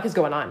 what the fuck is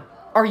going on?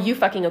 Are you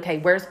fucking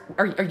okay?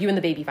 Are you and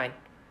the baby fine?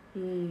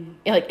 And,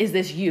 like, is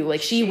this you?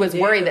 Like, she was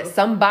worried that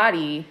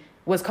somebody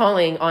was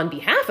calling on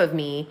behalf of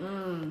me.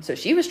 So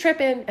she was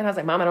tripping. And I was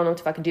like, Mom, I don't know what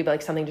to fucking do, but,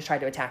 like, something just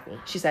tried to attack me.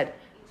 She said,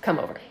 come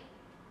over.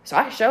 So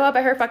I show up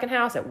at her fucking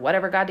house at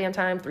whatever goddamn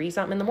time,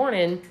 3-something in the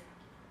morning.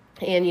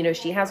 And, you know,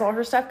 she has all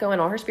her stuff going,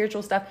 all her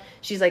spiritual stuff.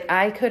 She's like,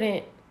 I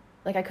couldn't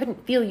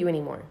feel you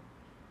anymore.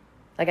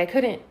 Like, I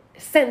couldn't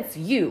sense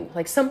you.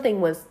 Like,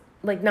 something was,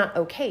 like, not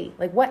okay.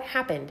 Like, what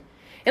happened?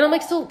 And I'm,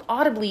 like, still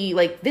audibly,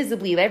 like,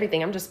 visibly,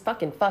 everything. I'm just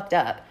fucking fucked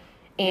up.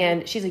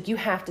 And she's like, you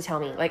have to tell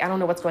me. Like, I don't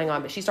know what's going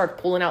on. But she started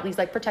pulling out these,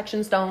 like,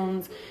 protection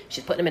stones.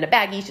 She's putting them in a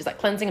baggie. She's, like,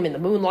 cleansing them in the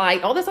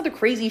moonlight. All this other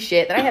crazy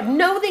shit that I have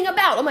no thing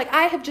about. I'm like,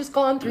 I have just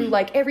gone through,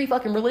 like, every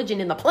fucking religion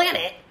in the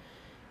planet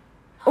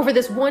over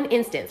this one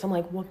instance. I'm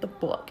like, what the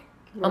fuck?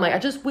 Right. I'm like, I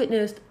just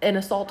witnessed an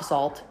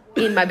assault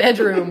in my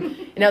bedroom.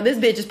 And now this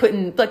bitch is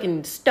putting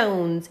fucking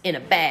stones in a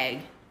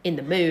bag in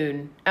the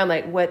moon. I'm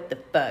like, what the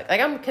fuck?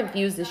 Like, I'm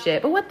confused as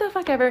shit. But what the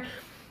fuck ever.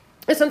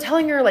 And so I'm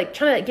telling her, like,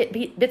 trying to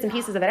get bits and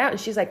pieces of it out. And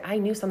she's like, I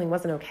knew something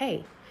wasn't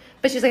okay.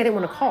 But she's like, I didn't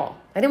want to call.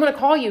 I didn't want to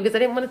call you because I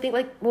didn't want to think,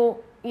 like,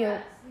 well, you know,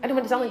 I didn't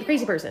want to sound like the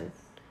crazy person.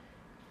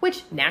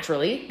 Which,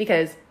 naturally,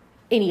 because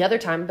any other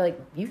time, I'd be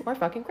like, you are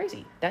fucking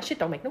crazy. That shit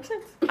don't make no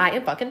sense. I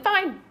am fucking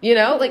fine. You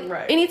know? Like,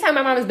 right. Anytime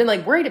my mom has been,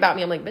 like, worried about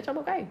me, I'm like, bitch, I'm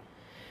okay.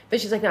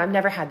 But she's like, no, I've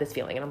never had this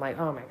feeling. And I'm like,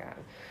 oh, my God.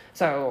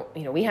 So,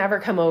 you know, we have her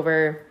come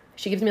over.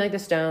 She gives me, like, the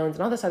stones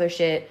and all this other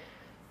shit.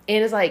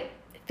 And it's like,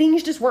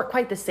 things just weren't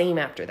quite the same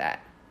after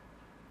that.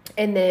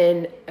 And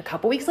then a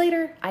couple weeks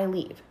later, I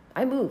leave.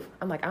 I move.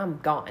 I'm like, I'm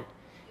gone.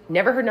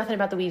 Never heard nothing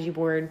about the Ouija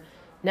board.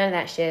 None of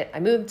that shit. I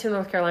moved to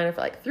North Carolina for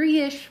like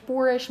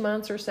 4-ish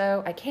months or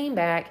so. I came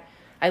back.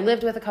 I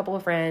lived with a couple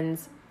of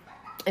friends.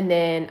 And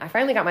then I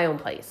finally got my own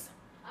place.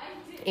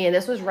 And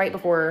this was right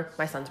before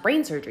my son's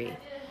brain surgery.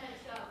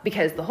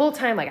 Because the whole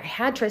time, like, I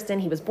had Tristan.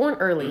 He was born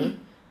early.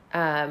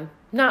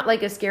 Not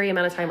like a scary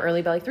amount of time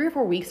early, but like 3 or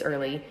 4 weeks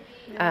early.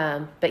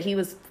 But he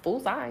was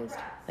full-sized.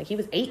 Like, he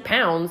was 8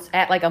 pounds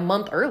at like a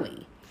month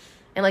early.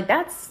 And like,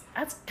 that's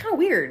kind of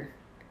weird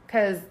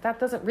because that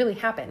doesn't really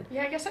happen.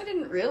 Yeah, I guess I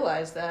didn't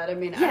realize that. I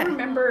mean, I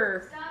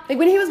remember, like,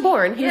 when he was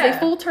born, he was a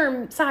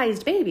full-term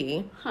sized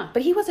baby,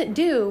 but he wasn't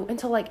due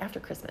until like after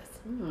Christmas.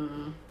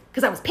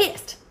 Because I was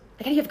pissed.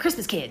 Like, how do you have a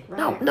Christmas kid? Right.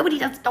 No, nobody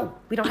does. No,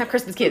 we don't have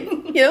Christmas kids.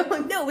 You know,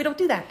 like, no, we don't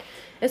do that.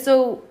 And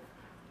so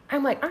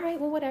I'm like, all right,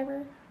 well,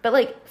 whatever. But,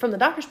 like, from the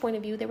doctor's point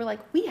of view, they were like,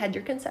 we had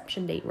your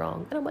conception date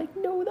wrong. And I'm like,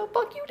 no, the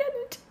fuck you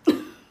didn't.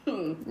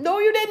 No,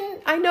 you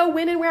didn't. I know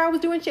when and where I was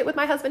doing shit with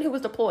my husband who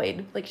was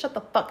deployed. Like, shut the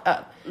fuck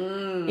up.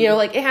 You know,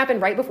 like, it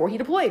happened right before he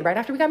deployed, right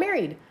after we got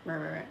married.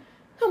 Right.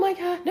 I'm like,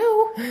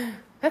 no,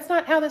 that's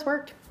not how this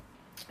worked.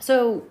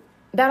 So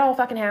that all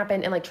fucking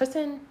happened. And like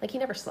Tristan, like he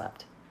never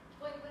slept.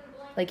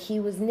 Like he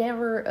was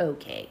never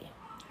okay.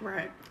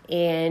 Right.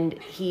 And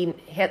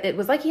it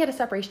was like he had a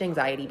separation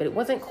anxiety, but it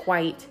wasn't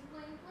quite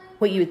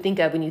what you would think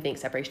of when you think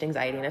separation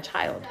anxiety in a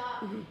child.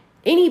 Mm-hmm.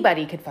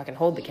 Anybody could fucking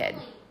hold the kid.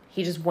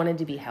 He just wanted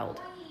to be held.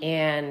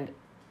 And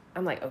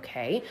I'm like,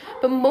 okay.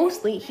 But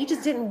mostly he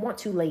just didn't want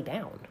to lay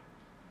down.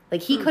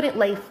 Like he couldn't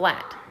lay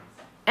flat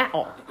at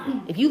all.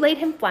 If you laid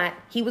him flat,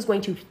 he was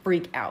going to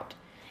freak out.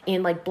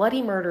 And like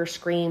bloody murder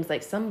screams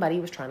like somebody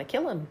was trying to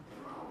kill him.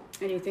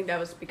 And you think that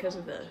was because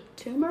of the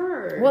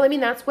tumor? Or? Well, I mean,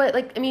 that's what,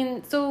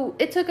 so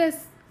it took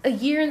us a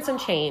year and some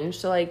change.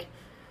 So like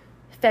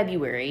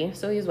February.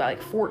 So he was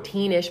like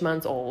 14-ish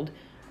months old.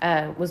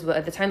 Was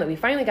at the time that we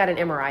finally got an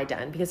MRI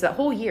done, because that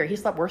whole year he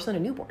slept worse than a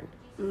newborn.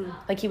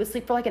 Like he would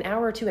sleep for like an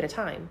hour or two at a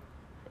time,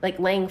 like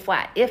laying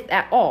flat, if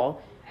at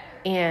all.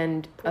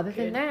 And other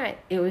than that,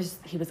 he was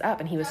up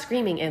and he was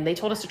screaming, and they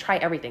told us to try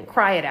everything,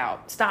 cry it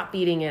out, stop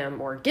feeding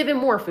him, or give him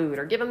more food,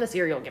 or give him the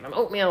cereal, give him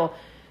oatmeal,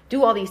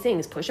 do all these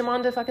things, push him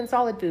onto fucking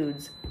solid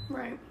foods.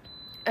 Right.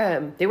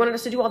 They wanted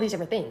us to do all these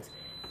different things,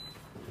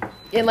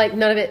 and like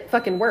none of it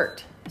fucking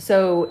worked.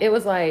 So it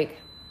was like,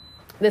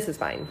 this is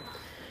fine.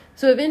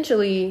 So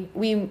eventually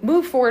we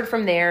moved forward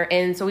from there.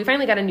 And so we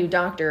finally got a new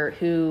doctor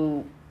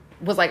who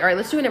was like, all right,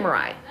 let's do an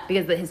MRI,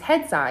 because his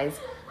head size,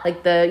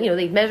 like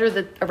they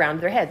measure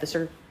around their head,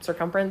 the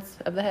circumference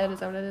of the head. Is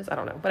that what it is? I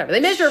don't know. Whatever. They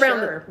measure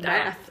around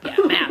math. Math.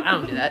 I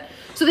don't do that.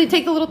 So they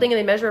take the little thing and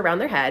they measure around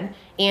their head,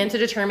 and to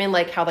determine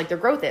like how like their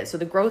growth is. So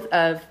the growth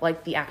of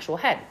like the actual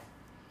head.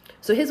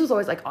 So his was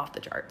always like off the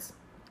charts.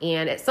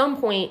 And at some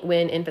point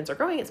when infants are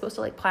growing, it's supposed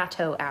to like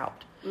plateau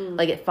out.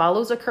 Like it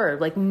follows a curve.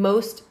 Like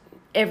most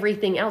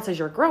everything else as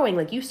you're growing,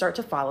 like you start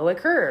to follow a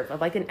curve of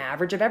like an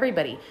average of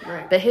everybody.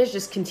 Right. But his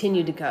just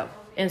continued to go.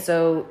 And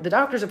so the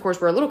doctors, of course,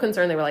 were a little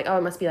concerned. They were like, oh,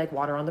 it must be like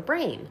water on the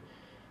brain,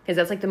 because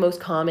that's like the most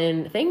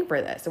common thing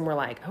for this. And we're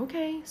like,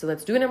 okay, so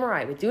let's do an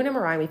MRI. We do an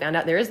MRI. We found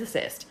out there is the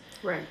cyst.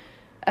 Right.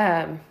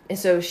 And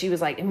so she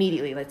was like,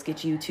 immediately, let's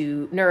get you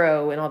to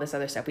neuro and all this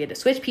other stuff. We had to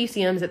switch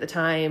PCMs at the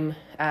time,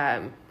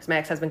 because my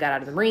ex-husband got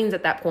out of the Marines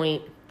at that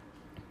point.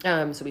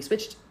 So we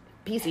switched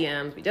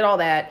PCMs. We did all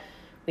that.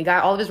 We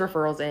got all of his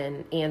referrals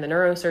in, and the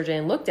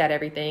neurosurgeon looked at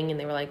everything, and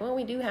they were like, well,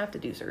 we do have to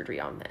do surgery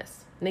on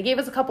this. And they gave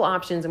us a couple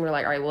options, and we were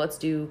like, all right, well, let's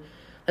go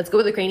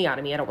with the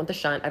craniotomy. I don't want the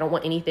shunt. I don't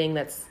want anything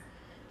that's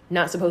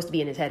not supposed to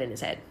be in his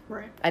head.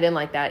 Right. I didn't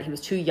like that. He was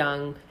too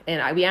young.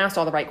 And we asked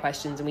all the right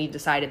questions, and we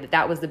decided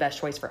that was the best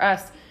choice for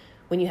us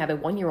when you have a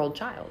 1-year-old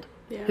child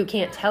who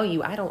can't tell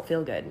you, I don't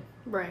feel good.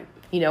 Right.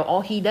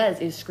 All he does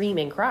is scream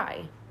and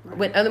cry.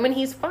 Right. When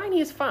he's fine,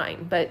 he's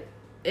fine. But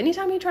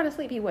anytime he tried to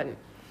sleep, he wouldn't.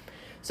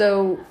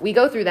 So we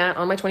go through that.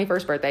 On my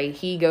 21st birthday,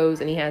 he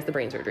goes and he has the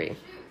brain surgery.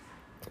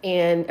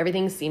 And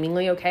everything's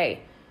seemingly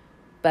okay.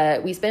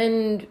 But we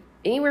spend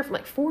anywhere from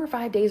like 4 or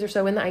 5 days or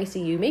so in the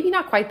ICU. Maybe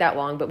not quite that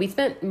long, but we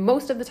spent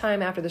most of the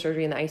time after the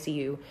surgery in the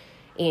ICU.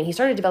 And he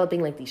started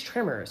developing like these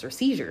tremors or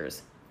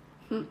seizures.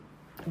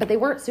 But they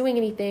weren't doing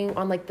anything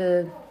on like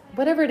the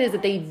whatever it is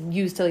that they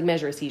use to like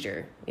measure a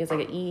seizure. It's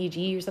like an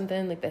EEG or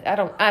something like that.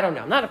 I don't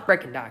know. I'm not a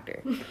freaking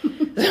doctor.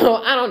 So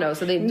I don't know.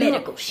 So they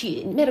medical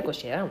shit.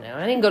 I don't know.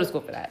 I didn't go to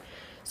school for that.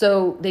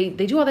 So they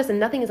do all this, and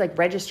nothing is like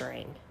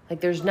registering.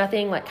 Like there's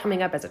nothing like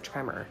coming up as a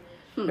tremor.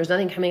 There's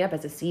nothing coming up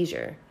as a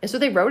seizure. And so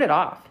they wrote it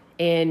off.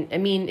 And I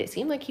mean, it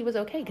seemed like he was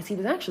okay because he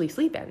was actually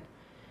sleeping.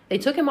 They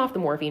took him off the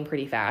morphine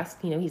pretty fast.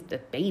 He's the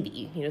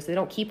baby, so they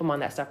don't keep him on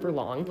that stuff for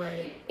long.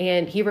 Right.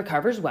 And he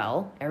recovers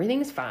well.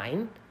 Everything's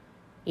fine.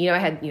 I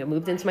had,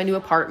 moved into my new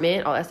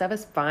apartment. All that stuff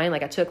is fine.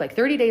 Like I took like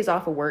 30 days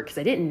off of work because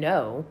I didn't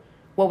know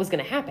what was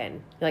going to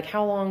happen. Like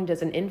how long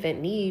does an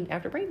infant need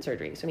after brain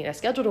surgery? So, I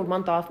scheduled a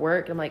month off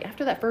work. And I'm like,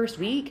 after that first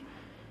week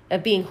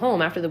of being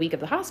home, after the week of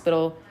the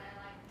hospital,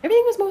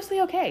 everything was mostly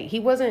okay. He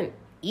wasn't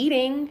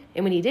eating.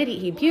 And when he did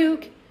eat, he'd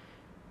puke.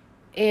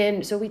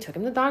 And so we took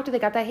him to the doctor. They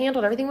got that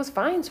handled. Everything was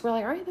fine. So we're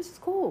like, all right, this is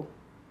cool.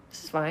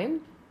 This is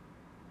fine.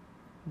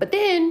 But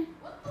then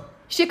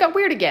shit got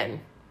weird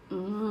again.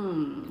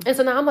 And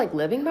so now I'm like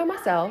living by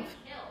myself.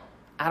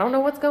 I don't know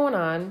what's going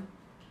on,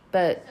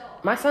 but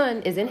my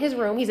son is in his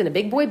room. He's in a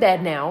big boy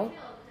bed now,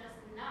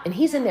 and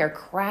he's in there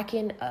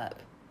cracking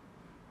up.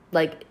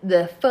 Like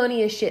the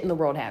funniest shit in the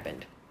world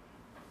happened.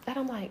 And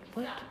I'm like,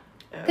 what?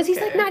 Because he's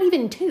like not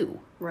even 2.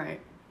 Right.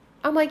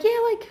 I'm like, yeah,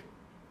 like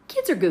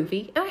kids are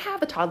goofy. And I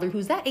have a toddler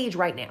who's that age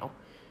right now.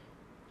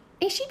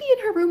 And she be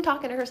in her room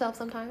talking to herself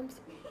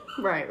sometimes.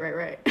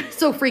 Right.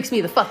 So freaks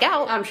me the fuck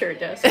out. I'm sure it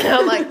does. And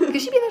I'm like,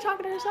 could she be there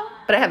talking to herself?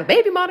 But I have a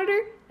baby monitor,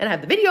 and I have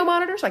the video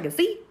monitor, so I can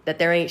see that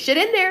there ain't shit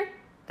in there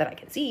that I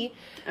can see.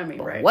 I mean,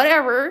 but right.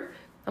 Whatever.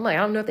 I'm like, I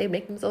don't know if they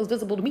make themselves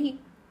visible to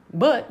me,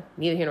 but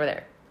neither here nor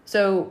there.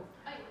 So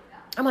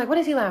I'm like, what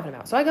is he laughing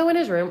about? So I go in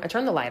his room, I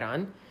turn the light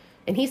on,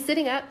 and he's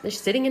sitting up,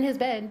 just sitting in his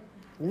bed,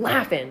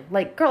 laughing.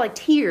 Like, girl, like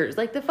tears.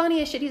 Like the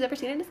funniest shit he's ever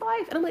seen in his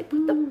life. And I'm like,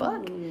 what the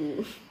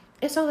fuck?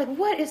 And so I'm like,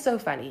 what is so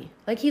funny?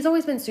 Like, he's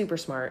always been super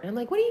smart. And I'm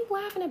like, what are you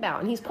laughing about?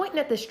 And he's pointing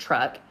at this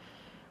truck.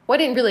 Well,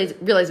 I didn't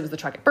realize it was the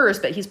truck at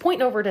first, but he's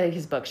pointing over to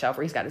his bookshelf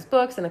where he's got his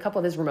books and a couple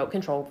of his remote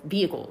control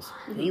vehicles.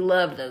 Mm-hmm. He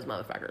loved those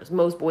motherfuckers.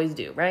 Most boys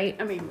do, right?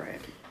 I mean, right.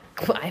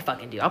 I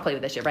fucking do. I'll play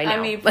with this shit right now. I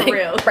mean, for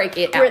real. Break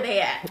it out. Where they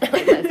at?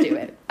 Let's do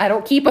it. I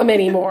don't keep them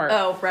anymore.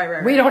 Oh,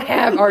 right. We don't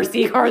have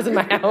RC cars in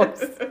my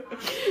house.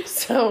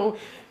 So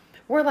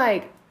we're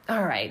like,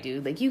 all right,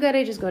 dude, like, you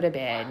gotta just go to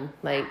bed.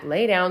 Like,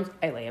 lay down.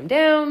 I lay him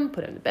down,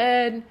 put him to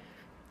bed,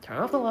 turn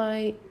off the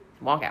light,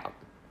 walk out.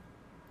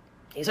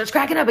 He starts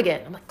cracking up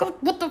again. I'm like, God,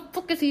 what the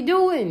fuck is he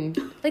doing?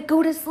 Like,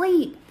 go to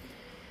sleep.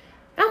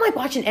 And I'm like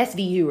watching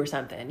SVU or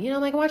something, you know,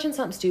 like watching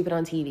something stupid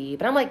on TV,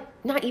 but I'm like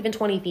not even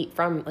 20 feet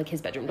from like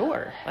his bedroom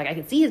door. Like, I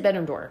can see his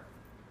bedroom door.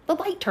 The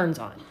light turns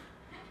on.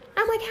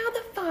 I'm like, how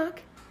the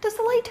fuck does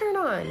the light turn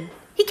on?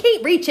 He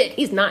can't reach it.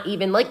 He's not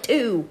even like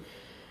 2.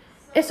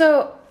 And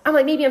so I'm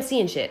like, maybe I'm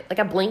seeing shit. Like,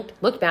 I blinked,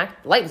 looked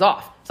back, the light was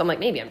off. So I'm like,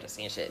 maybe I'm just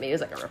seeing shit. Maybe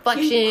it's like a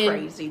reflection. You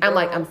crazy girl. I'm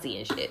like, I'm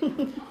seeing shit.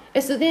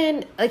 And so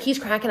then, like, he's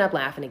cracking up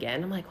laughing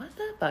again. I'm like, what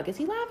the fuck is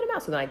he laughing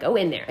about? So then I go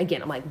in there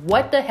again. I'm like,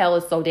 what the hell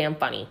is so damn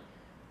funny?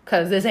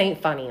 Because this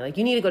ain't funny. Like,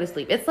 you need to go to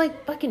sleep. It's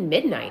like fucking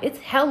midnight. It's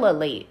hella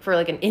late for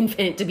like an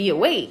infant to be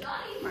awake.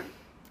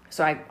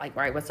 So I like,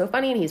 all right, what's so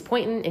funny? And he's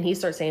pointing and he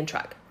starts saying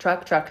truck.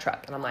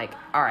 And I'm like,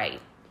 all right,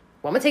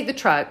 well, I'm gonna take the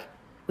truck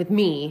with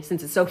me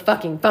since it's so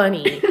fucking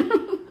funny.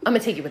 I'm gonna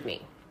take it with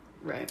me.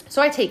 Right.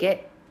 So I take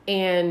it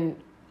and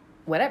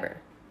whatever.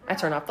 I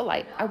turn off the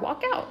light. I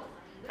walk out.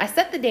 I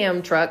set the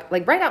damn truck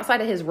like right outside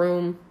of his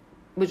room,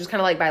 which was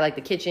kind of like by like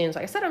the kitchen. So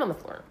I set it on the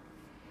floor.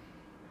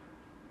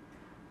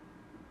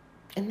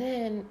 And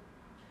then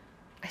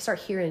I start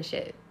hearing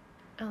shit.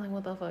 I'm like,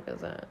 what the fuck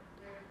is that?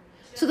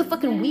 So the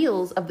fucking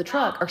wheels of the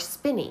truck are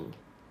spinning,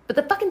 but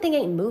the fucking thing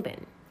ain't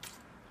moving.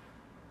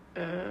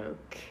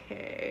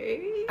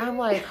 Okay. I'm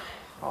like,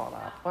 hold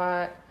up,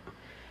 what?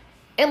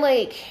 And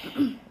like,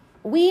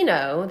 we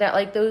know that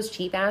like those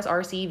cheap ass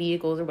RC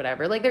vehicles or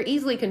whatever, like they're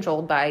easily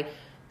controlled by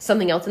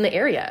something else in the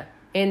area.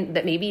 And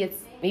that maybe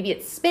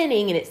it's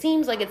spinning and it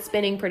seems like it's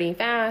spinning pretty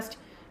fast,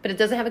 but it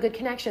doesn't have a good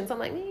connection. So I'm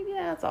like, maybe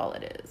that's all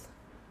it is.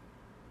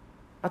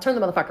 I'll turn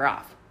the motherfucker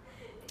off.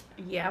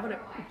 Yeah,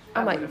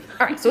 I'm like,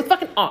 all right, so it's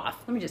fucking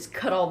off. Let me just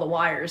cut all the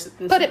wires.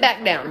 Put it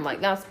back down. I'm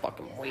like, that's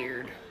fucking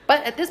weird.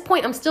 But at this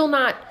point, I'm still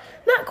not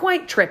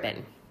quite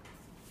tripping.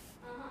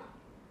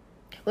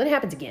 Well, then it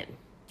happens again.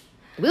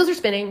 The wheels are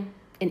spinning,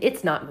 and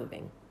it's not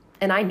moving.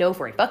 And I know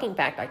for a fucking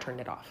fact I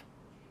turned it off.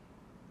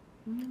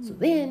 So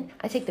then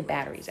I take the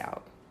batteries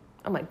out.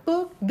 I'm like,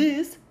 fuck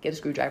this. Get a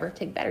screwdriver,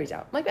 take the batteries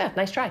out. I'm like, yeah,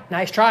 nice try.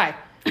 Nice try.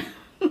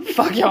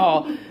 Fuck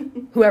y'all.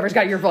 Whoever's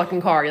got your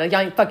fucking car. You're like,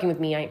 y'all ain't fucking with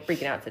me. I ain't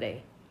freaking out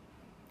today.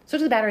 So I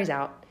took the batteries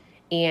out,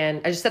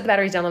 and I just set the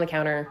batteries down on the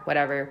counter,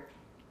 whatever.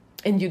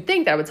 And you'd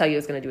think that I would tell you I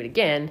was going to do it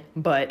again,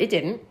 but it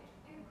didn't.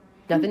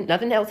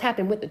 Nothing else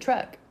happened with the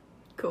truck.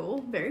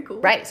 Cool. Very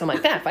cool. Right. So I'm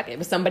like, fuck it. It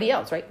was somebody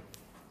else, right?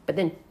 But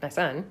then my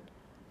son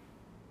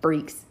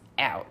freaks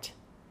out.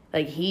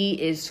 Like, he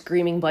is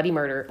screaming bloody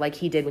murder like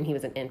he did when he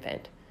was an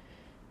infant.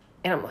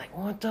 And I'm like,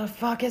 what the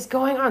fuck is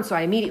going on? So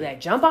I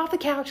jump off the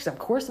couch, because of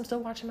course I'm still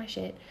watching my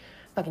shit.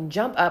 Fucking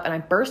jump up, and I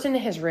burst into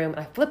his room, and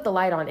I flip the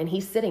light on, and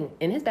he's sitting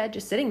in his bed,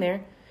 just sitting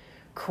there,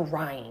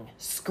 crying,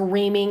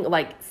 screaming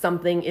like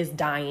something is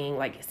dying,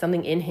 like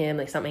something in him,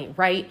 like something ain't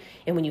right.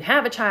 And when you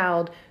have a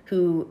child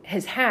who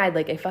has had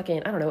like a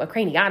fucking, I don't know, a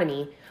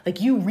craniotomy,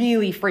 like you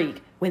really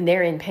freak when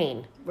they're in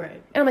pain.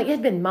 Right. And I'm like, it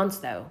had been months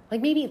though.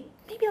 Like maybe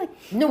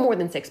like no more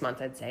than 6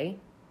 months, I'd say.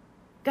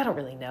 I don't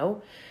really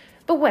know.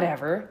 But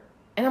whatever.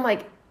 And I'm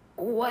like,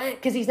 what?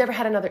 Because he's never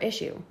had another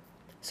issue.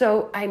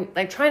 So I'm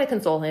like trying to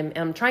console him, and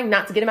I'm trying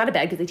not to get him out of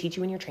bed, because they teach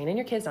you when you're training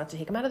your kids not to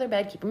take them out of their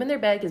bed, keep them in their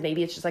bed, because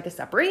maybe it's just like a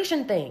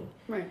separation thing.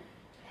 Right.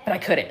 But I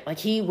couldn't. Like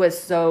he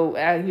was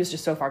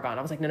just so far gone.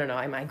 I was like, no.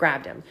 I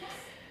grabbed him.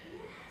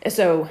 And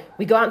so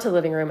we go out into the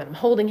living room, and I'm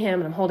holding him,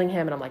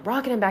 and I'm like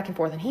rocking him back and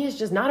forth, and he is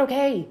just not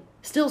okay.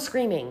 Still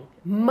screaming.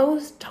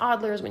 Most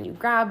toddlers, when you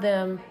grab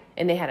them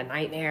and they had a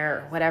nightmare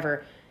or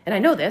whatever, and I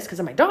know this because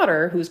of my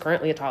daughter, who's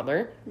currently a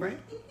toddler. Right.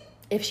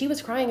 If she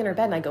was crying in her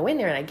bed and I go in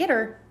there and I get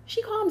her,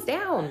 she calms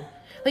down.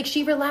 Like,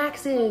 she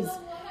relaxes.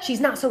 She's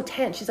not so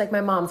tense. She's like,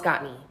 my mom's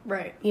got me.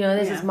 Right. You know,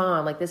 this is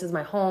mom. Like, this is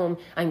my home.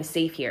 I'm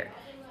safe here.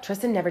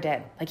 Tristan never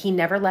did. Like, he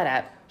never let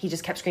up. He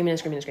just kept screaming and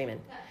screaming and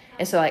screaming.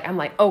 And so, like, I'm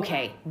like,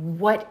 okay,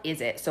 what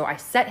is it? So I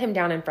set him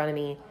down in front of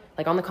me,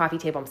 like, on the coffee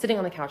table. I'm sitting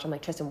on the couch. I'm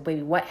like, Tristan,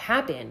 baby, what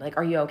happened? Like,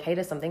 are you okay?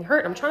 Does something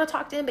hurt? I'm trying to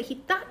talk to him, but he's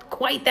not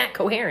quite that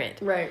coherent.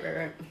 Right.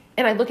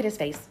 And I look at his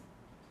face,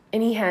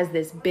 and he has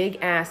this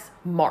big-ass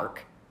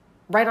mark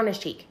right on his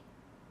cheek.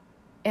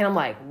 And I'm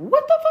like,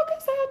 what the fuck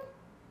is that?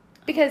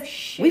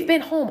 Because we've been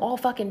home all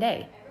fucking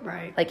day.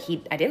 Right. Like,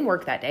 I didn't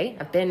work that day.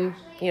 I've been,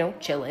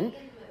 chilling.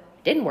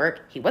 Didn't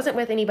work. He wasn't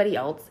with anybody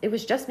else. It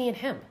was just me and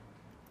him.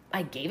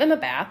 I gave him a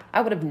bath.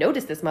 I would have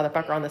noticed this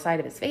motherfucker on the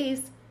side of his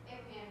face.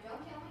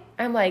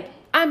 I'm like,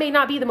 I may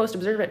not be the most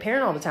observant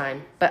parent all the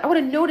time, but I would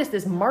have noticed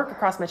this mark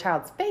across my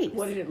child's face.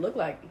 What did it look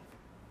like?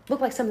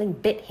 Looked like something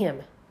bit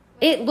him.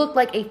 It looked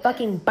like a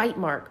fucking bite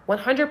mark.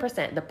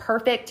 100%. The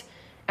perfect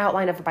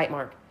outline of a bite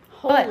mark.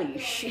 Holy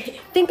shit.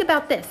 Think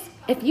about this.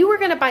 If you were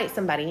going to bite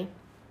somebody,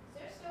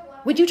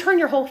 would you turn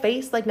your whole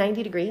face like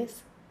 90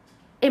 degrees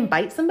and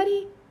bite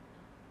somebody?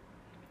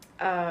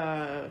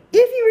 If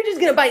you were just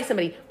going to bite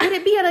somebody, would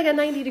it be at like a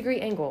 90-degree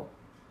angle?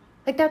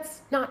 Like,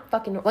 that's not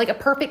fucking, like a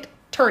perfect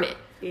turn it.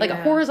 Like a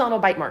horizontal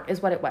bite mark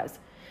is what it was.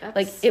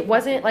 Like, it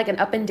wasn't like an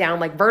up and down,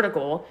 like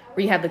vertical,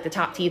 where you have like the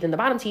top teeth and the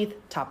bottom teeth,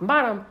 top and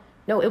bottom.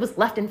 No, it was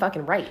left and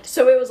fucking right.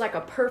 So it was like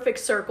a perfect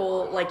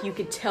circle, like you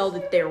could tell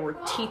that there were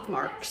teeth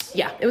marks.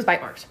 Yeah, it was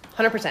bite marks,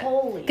 100%.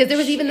 Holy Because there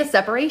was even the shit.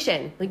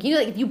 separation. Like, you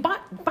know, like if you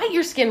bite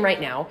your skin right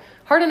now,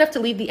 hard enough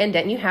to leave the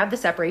indent, and you have the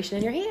separation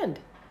in your hand.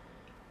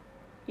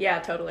 Yeah,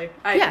 totally.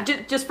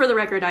 Just for the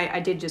record, I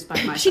did just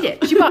bite myself. She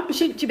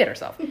did. She bit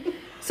herself.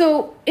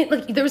 So it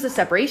like there was a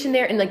separation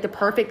there, and like the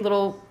perfect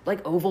little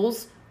like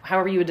ovals,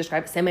 however you would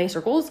describe it,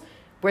 semicircles,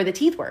 where the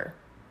teeth were,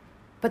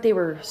 but they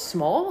were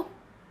small.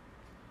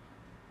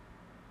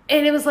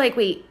 And it was like,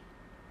 wait,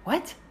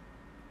 what?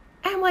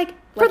 And I'm like,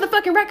 for the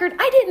fucking record,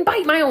 I didn't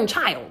bite my own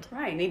child.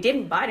 Right, and he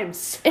didn't bite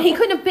himself. And he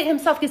couldn't have bit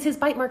himself because his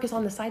bite mark is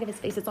on the side of his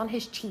face. It's on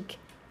his cheek.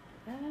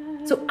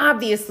 So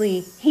obviously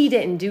he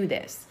didn't do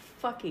this.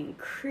 Fucking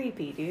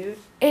creepy, dude.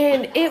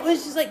 And it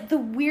was just like the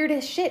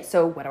weirdest shit.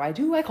 So what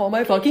do? I call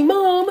my fucking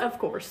mom. Of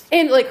course.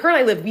 And like her and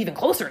I live even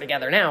closer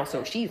together now.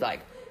 So she's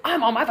like,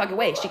 I'm on my fucking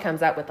way. She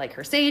comes out with like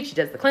her sage. She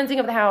does the cleansing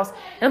of the house.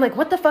 And I'm like,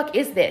 what the fuck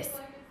is this?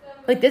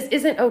 Like, this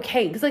isn't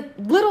okay. Because like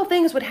little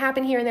things would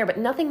happen here and there, but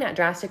nothing that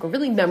drastic or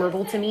really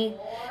memorable to me.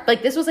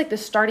 Like this was like the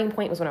starting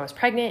point was when I was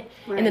pregnant.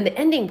 Right. And then the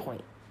ending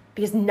point.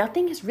 Because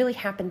nothing has really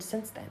happened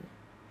since then.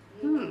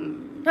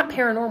 Not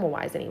paranormal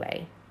wise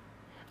anyway.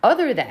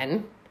 Other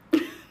than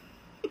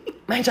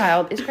my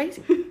child is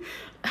crazy.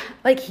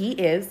 Like, he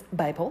is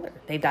bipolar.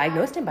 They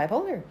diagnosed him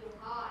bipolar.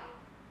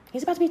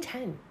 He's about to be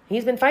 10.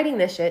 He's been fighting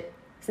this shit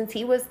since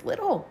he was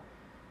little.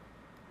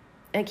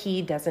 Like,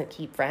 he doesn't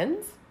keep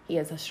friends. He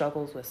has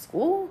struggles with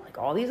school, like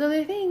all these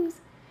other things.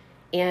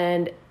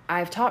 And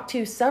I've talked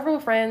to several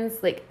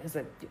friends, like,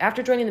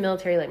 after joining the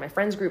military, like, my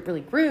friends group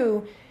really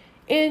grew.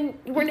 And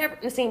we're never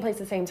in the same place at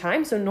the same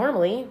time. So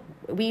normally,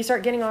 we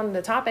start getting on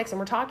the topics and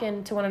we're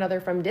talking to one another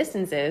from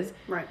distances.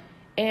 Right.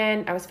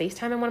 And I was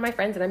FaceTiming one of my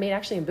friends that I made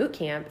actually in boot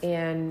camp.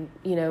 And,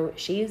 you know,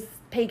 she's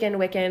pagan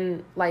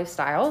Wiccan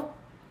lifestyle.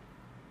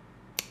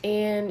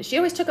 And she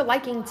always took a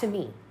liking to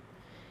me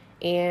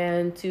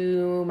and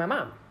to my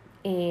mom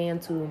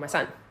and to my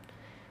son.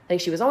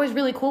 Like, she was always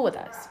really cool with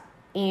us.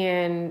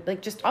 And,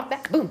 like, just off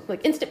that, boom,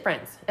 like, instant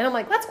friends. And I'm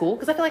like, that's cool,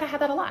 because I feel like I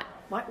have that a lot.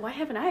 Why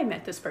haven't I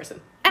met this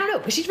person? I don't know,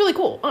 but she's really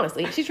cool,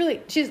 honestly. She's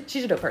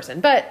a dope person.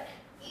 But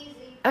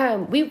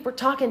we were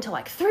talking till,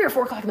 like, 3 or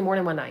 4 o'clock in the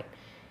morning one night.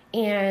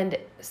 And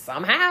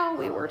somehow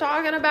we were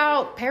talking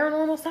about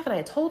paranormal stuff, and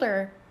I told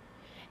her,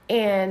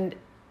 and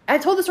I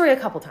told the story a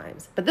couple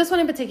times, but this one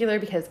in particular,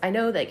 because I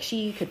know that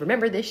she could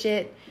remember this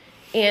shit,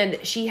 and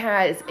she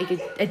has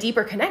a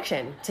deeper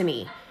connection to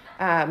me,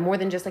 more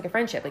than just like a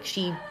friendship. Like,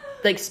 she,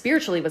 like,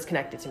 spiritually was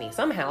connected to me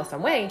somehow,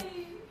 some way,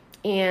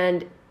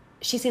 and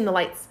she's seen the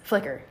lights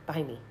flicker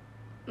behind me.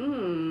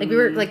 Like, we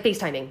were like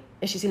FaceTiming,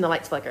 and she's seen the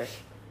lights flicker,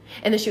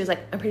 and then she was like,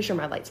 I'm pretty sure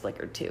my lights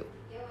flickered too.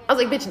 I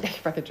was like, bitch, take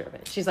your fucking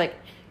German. She's like,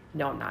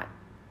 no, I'm not.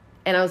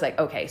 And I was like,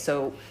 okay,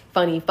 so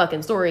funny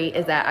fucking story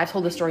is that I've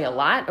told this story a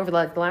lot over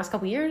the last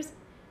couple years,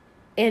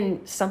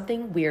 and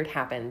something weird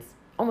happens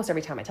almost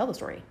every time I tell the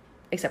story,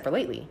 except for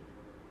lately.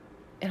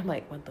 And I'm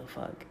like, what the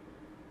fuck?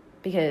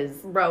 Because,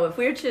 bro, if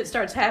weird shit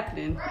starts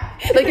happening,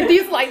 like, if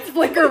these lights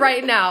flicker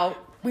right now,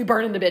 we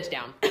burning the bitch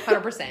down,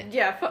 100%.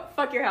 Yeah,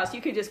 fuck your house.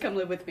 You could just come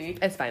live with me.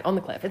 It's fine, on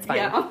the cliff. It's fine.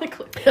 Yeah, on the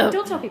cliff.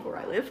 Don't tell people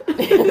where I live.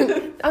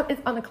 Oh,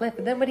 it's on the cliff,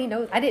 and then what he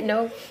knows, I didn't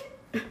know.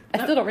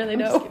 I still don't really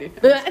know.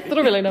 I still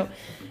don't really know.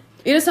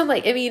 You know, so I'm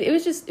like, I mean, it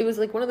was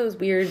like one of those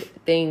weird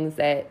things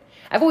that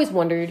I've always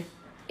wondered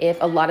if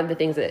a lot of the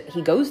things that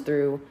he goes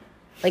through,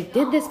 like,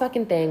 did this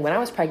fucking thing when I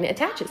was pregnant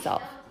attach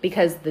itself?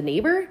 Because the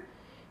neighbor,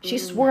 she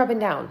swore up and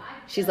down.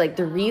 She's like,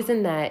 the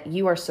reason that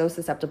you are so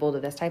susceptible to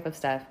this type of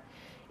stuff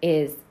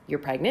is you're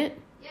pregnant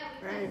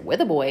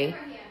with a boy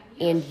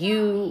and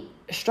you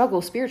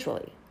struggle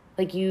spiritually.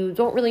 Like, you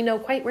don't really know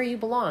quite where you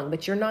belong,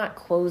 but you're not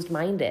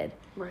closed-minded.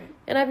 Right.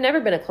 And I've never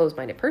been a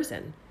closed-minded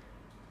person.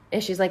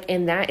 And she's like,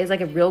 and that is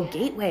like a real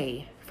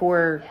gateway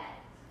for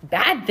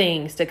bad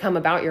things to come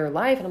about your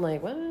life. And I'm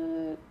like, what?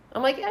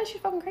 I'm like, yeah,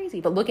 she's fucking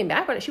crazy. But looking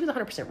back on it, she was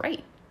 100%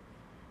 right.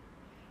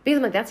 Because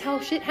I'm like, that's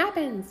how shit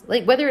happens.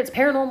 Like, whether it's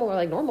paranormal or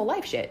like normal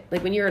life shit.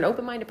 Like, when you're an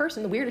open-minded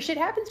person, the weirdest shit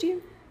happens to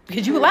you.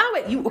 Because you allow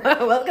it. You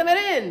welcome it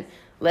in.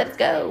 Let's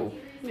go.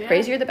 Yeah.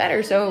 Crazier the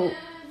better. So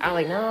I'm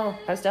like, no,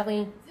 that's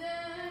definitely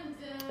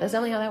how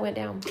that went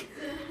down.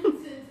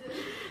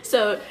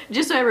 So,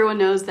 just so everyone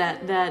knows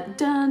that dun,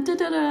 dun, dun,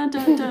 dun,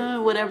 dun,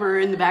 dun, whatever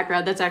in the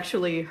background, that's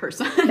actually her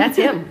son. That's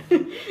him.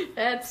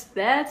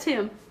 That's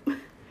him.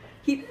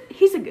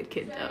 He's a good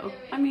kid, though.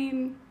 I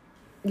mean...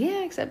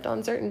 Yeah, except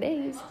on certain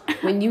days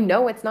when you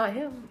know it's not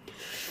him.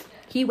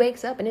 He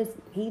wakes up and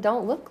he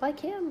don't look like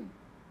him.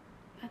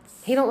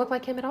 He don't look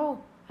like him at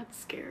all. That's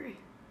scary.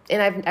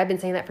 And I've been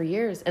saying that for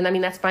years. And I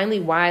mean, that's finally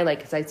why, like,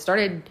 because I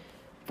started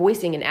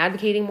voicing and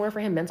advocating more for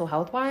him mental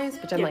health wise,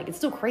 which I'm like, it's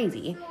still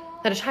crazy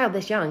that a child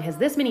this young has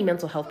this many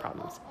mental health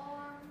problems.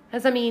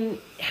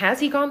 Has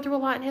he gone through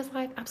a lot in his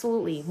life?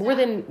 Absolutely. More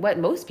than what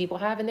most people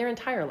have in their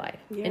entire life.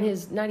 In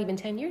his not even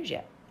 10 years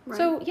yet. Right.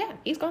 So yeah,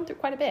 he's gone through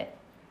quite a bit.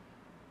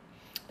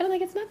 And I'm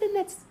like, it's nothing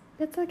that's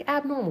like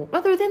abnormal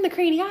other than the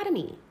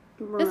craniotomy.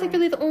 Right. That's like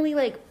really the only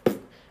like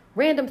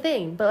random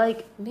thing. But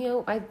like, you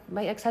know,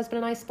 my ex-husband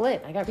and I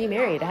split. I got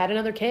remarried. I had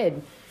another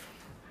kid.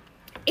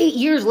 8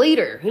 years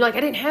later, you know, like I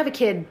didn't have a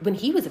kid when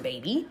he was a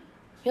baby.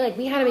 You're like,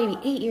 we had a baby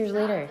 8 years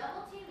later.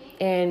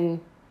 And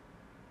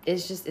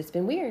it's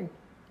been weird.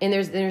 And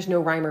there's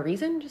no rhyme or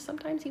reason. Just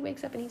sometimes he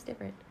wakes up and he's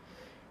different.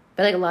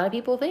 But like a lot of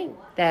people think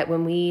that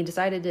when we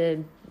decided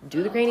to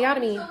do the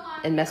craniotomy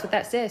and mess with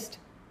that cyst,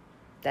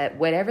 that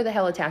whatever the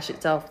hell attached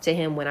itself to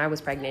him when I was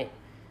pregnant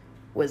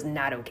was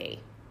not okay.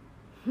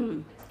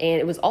 And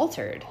it was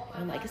altered.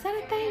 And I'm like, is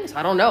that a thing? So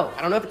I don't know.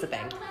 I don't know if it's a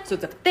thing. So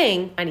if it's a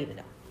thing, I need to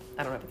know.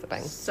 I don't know if it's a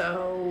thing.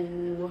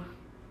 So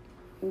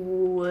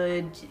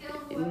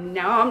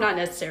now I'm not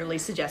necessarily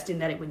suggesting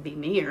that it would be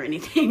me or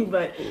anything,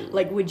 but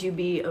like, would you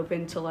be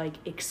open to like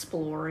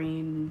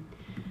exploring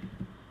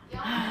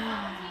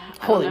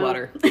holy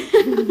water?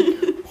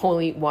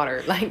 Holy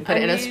water, like put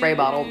it in a spray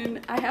bottle.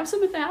 I have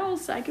some at the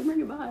house. I can bring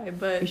it by,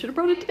 but you should have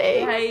brought it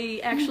today. I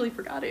actually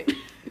forgot it.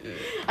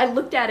 I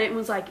looked at it and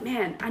was like,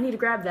 man, I need to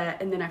grab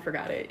that, and then I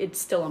forgot it.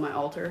 It's still on my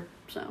altar.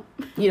 So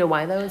you know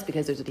why though? It's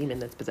because there's a demon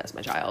that's possessed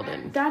my child,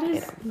 and that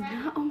is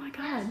oh my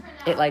god,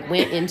 it like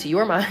went into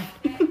your mind.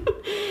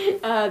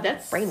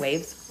 That's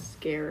brainwaves.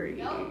 Scary.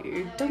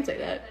 Don't say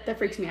that. That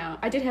freaks me out.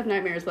 I did have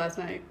nightmares last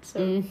night,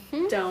 so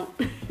don't.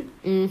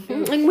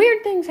 Like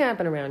weird things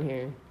happen around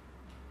here.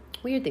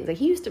 Weird things. Like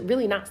he used to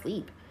really not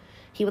sleep.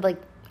 He would like,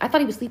 I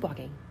thought he was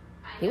sleepwalking.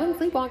 He wasn't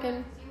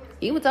sleepwalking.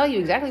 He would tell you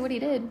exactly what he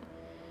did.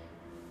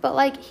 But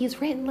like he's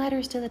written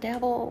letters to the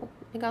devil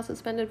and got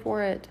suspended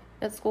for it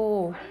at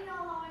school.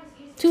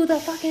 To the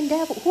fucking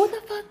devil. Who the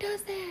fuck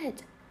does that?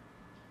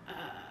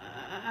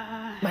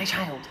 My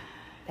child.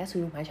 That's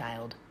who, my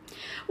child.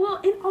 Well,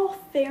 in all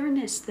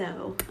fairness,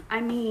 though, I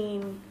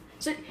mean,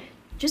 so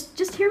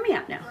just hear me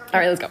out now.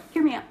 All right, let's go.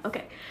 Hear me out.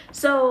 Okay.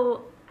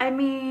 So, I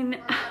mean,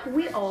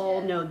 we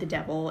all know the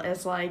devil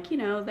as like, you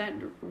know, that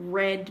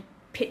red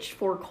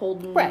pitchfork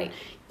holding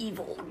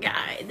evil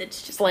guy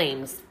that's just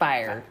flames,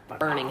 fire,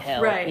 burning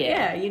hell. Right.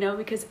 Yeah. You know,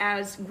 because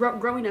as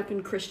growing up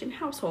in Christian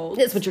households,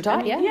 that's what you're taught.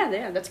 I mean,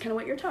 yeah, that's kind of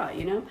what you're taught.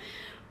 You know,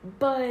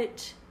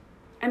 but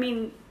I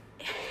mean,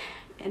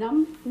 and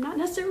I'm not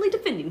necessarily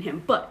defending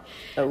him, but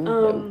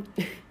no.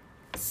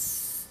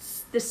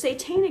 The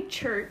Satanic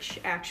Church,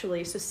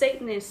 actually, so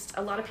Satanists,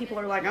 a lot of people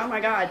are like, oh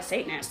my god,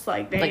 Satanists,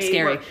 like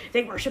scary.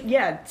 They worship,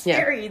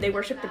 scary. They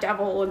worship the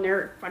devil and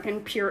they're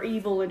fucking pure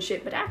evil and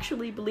shit. But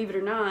actually, believe it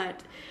or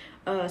not,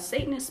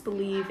 Satanists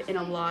believe in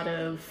a lot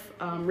of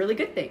really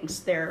good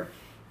things. They're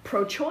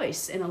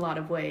pro-choice in a lot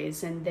of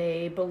ways, and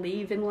they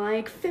believe in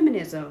like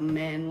feminism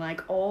and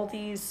like all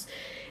these.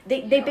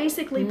 They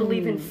basically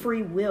believe in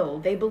free will.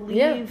 They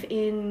believe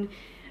in.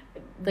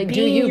 Like,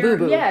 do you,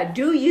 boo-boo. Yeah,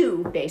 do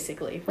you,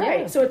 basically.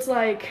 Right. Yeah. So it's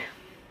like,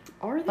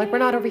 are they? Like, we're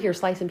not over here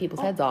slicing people's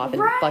heads off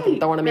and fucking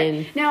throwing them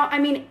in. Now, I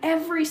mean,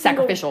 every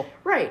single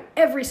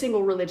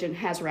religion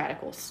has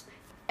radicals.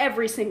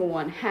 Every single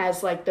one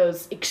has, like,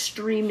 those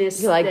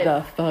extremists. You're like,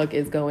 the fuck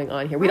is going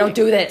on here? We don't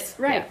do this.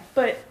 Right. Yeah.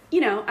 But,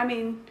 you know, I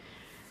mean,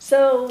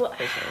 so,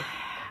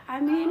 I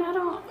mean, I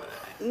don't...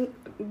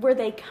 Were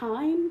they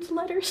kind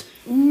letters?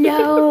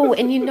 No.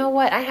 And you know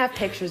what? I have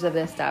pictures of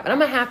this stuff. And I'm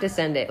going to have to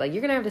send it. Like,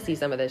 you're going to have to see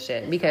some of this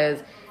shit. Because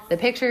the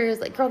pictures,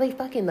 like, girl, they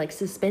fucking, like,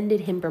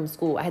 suspended him from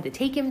school. I had to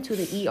take him to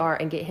the ER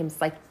and get him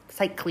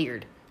psych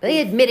cleared.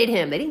 They admitted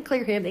him. They didn't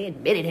clear him. They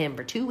admitted him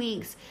for 2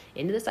 weeks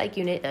into the psych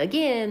unit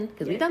again.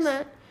 Because we've done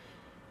that.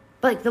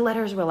 But, like, the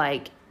letters were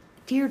like,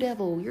 dear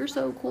devil, you're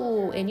so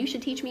cool. And you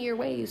should teach me your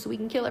ways so we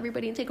can kill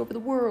everybody and take over the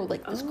world.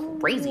 Like, this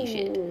crazy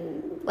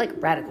shit. Like,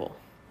 radical.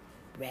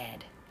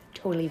 Rad.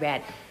 Totally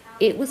rad.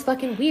 It was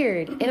fucking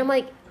weird. And I'm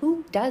like,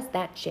 who does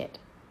that shit?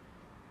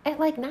 At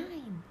like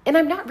 9. And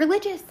I'm not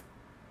religious.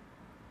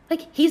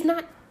 Like, he's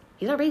not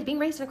being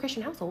raised in a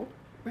Christian household.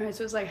 Right,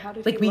 so it's like, how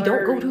did he learn?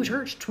 Don't go to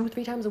church 2 or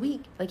 3 times a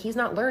week. Like, he's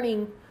not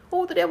learning,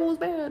 oh, the devil is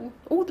bad.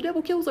 Oh, the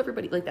devil kills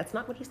everybody. Like, that's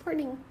not what he's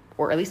learning.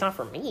 Or at least not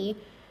for me.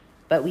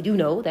 But we do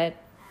know that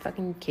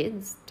fucking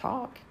kids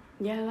talk.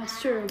 Yeah,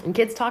 that's true. And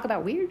kids talk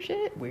about weird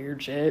shit.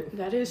 Weird shit.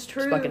 That is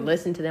true. Just fucking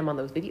listen to them on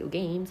those video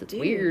games. It's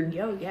weird.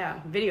 Yo, yeah.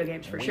 Video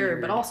games for sure.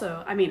 But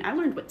also, I mean, I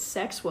learned what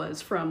sex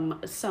was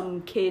from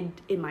some kid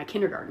in my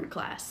kindergarten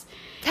class.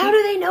 How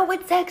do they know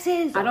what sex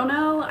is? I don't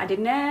know. I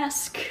didn't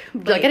ask.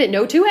 But like, I didn't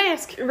know to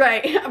ask.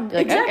 Right. Like,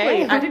 exactly.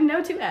 Okay. I didn't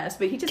know to ask.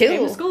 But he just came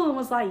to school and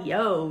was like,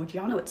 yo, do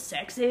y'all know what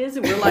sex is?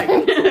 And we're like,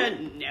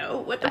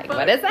 no, what the fuck?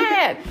 What is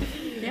that?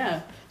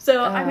 Yeah.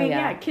 So, I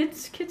mean,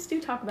 kids do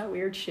talk about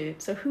weird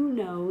shit. So, who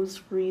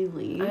knows,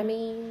 really? I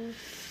mean,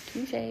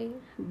 touche.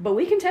 But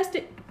we can test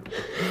it.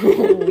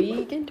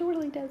 We can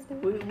totally test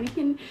it. We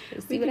can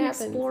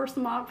explore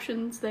some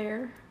options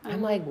there.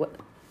 I'm like, what?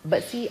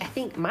 But see, I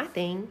think my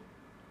thing,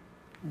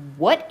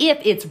 what if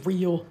it's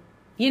real?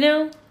 You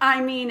know?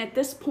 I mean, at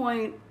this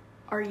point,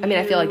 are you... I mean,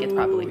 I feel like it's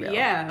probably real.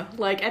 Yeah,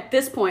 like, at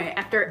this point,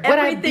 after Would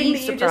I everything be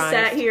that you just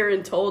sat surprised? here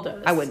and told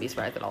us. I wouldn't be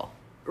surprised at all.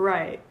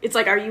 Right. It's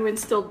like, are you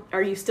still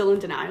in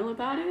denial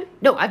about it?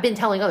 No, I've been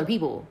telling other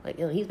people, like,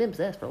 you know, he's been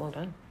possessed for a long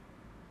time.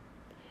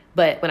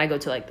 But when I go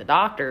to, like, the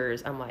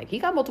doctors, I'm like, he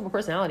got multiple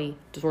personality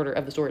disorder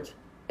of the sorts.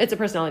 It's a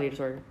personality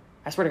disorder.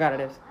 I swear to God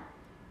it is.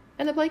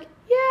 And they're like,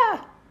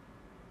 yeah.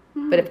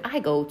 But if I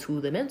go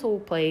to the mental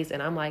place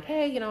and I'm like,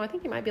 hey, you know, I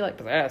think you might be, like,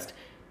 possessed,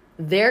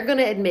 they're going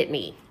to admit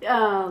me.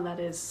 Oh, that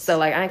is... So,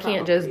 like, I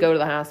can't just go to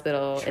the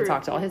hospital True. and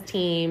talk to all his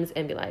teams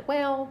and be like,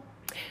 well,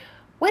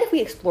 what if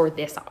we explore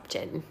this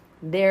option?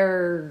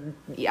 I'm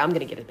going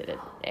to get admitted,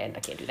 and I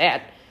can't do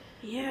that.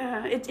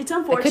 Yeah, it's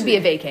unfortunate. It could be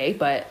a vacay,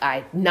 but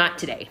not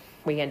today.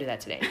 We can't do that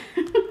today.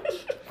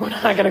 We're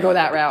not going to go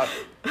that route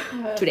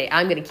today.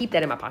 I'm going to keep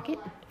that in my pocket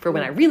for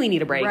when I really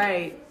need a break.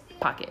 Right.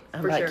 Pocket.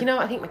 I'm For like, sure. you know,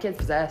 I think my kid's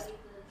possessed.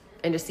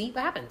 And just see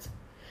what happens.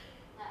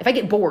 If I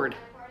get bored,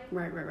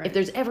 Right. if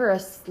there's ever a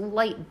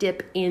slight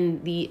dip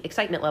in the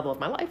excitement level of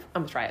my life,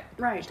 I'm going to try it.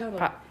 Right, totally.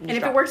 Pop, And if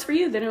drop. it works for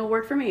you, then it'll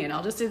work for me, and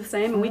I'll just do the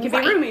same, and we can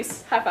Right. be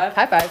roomies. High five.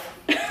 High five.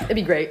 It'd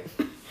be great.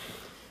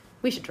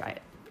 We should try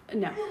it.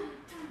 No.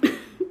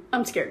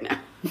 I'm scared now.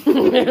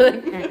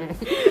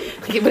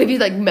 Like, what if he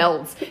like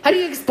melts? How do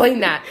you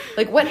explain that?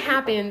 Like, what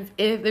happens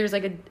if there's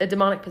like a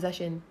demonic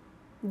possession?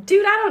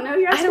 Dude, I don't know.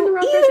 You're asking don't the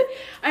wrong either. person.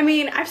 I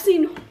mean, I've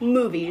seen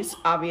movies,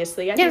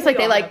 obviously. Yeah, it's like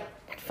they like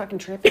fucking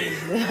trip.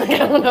 And, I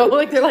don't know.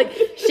 Like they're like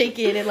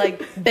shaking and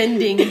like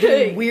bending and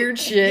doing weird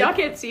shit. Y'all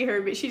can't see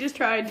her, but she just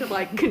tried to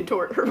like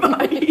contort her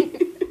body.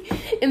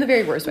 In the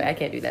very worst way. I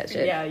can't do that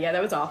shit. Yeah,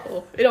 that was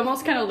awful. It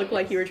almost kind of looked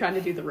like you were trying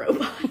to do the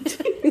robot.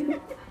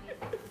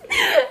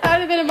 That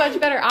would have been a much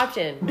better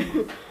option.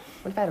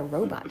 What if I had a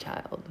robot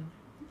child?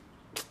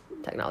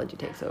 Technology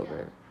takes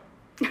over.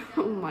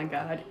 Oh my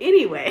god.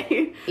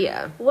 Anyway.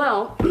 Yeah.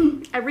 Well,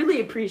 I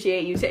really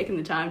appreciate you taking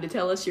the time to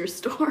tell us your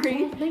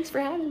story. Thanks for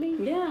having me.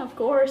 Yeah, of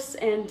course.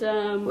 And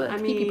We'll have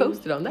to keep you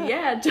posted on that.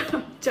 Yeah,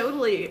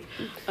 totally.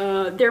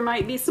 There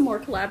might be some more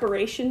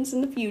collaborations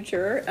in the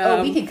future.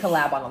 We could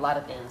collab on a lot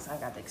of things. I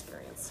got the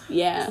experience.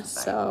 Yeah,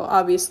 so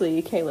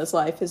obviously Kayla's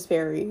life is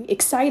very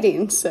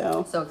exciting,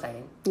 so So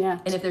exciting. yeah.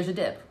 And if there's a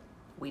dip,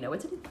 we know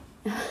what to do.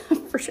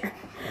 For sure.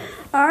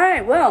 All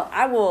right, well,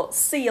 I will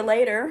see you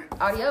later.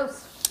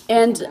 Adios.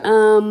 And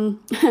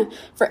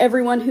for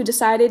everyone who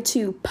decided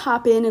to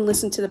pop in and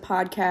listen to the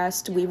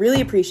podcast, we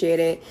really appreciate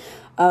it.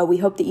 We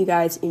hope that you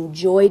guys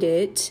enjoyed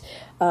it.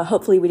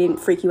 Hopefully we didn't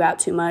freak you out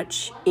too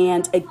much.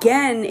 And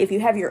again, if you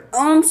have your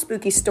own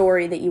spooky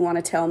story that you want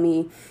to tell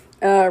me,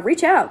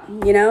 reach out,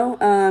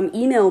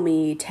 email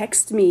me,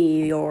 text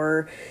me,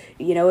 or,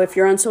 if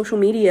you're on social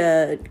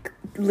media,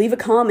 leave a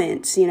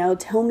comment,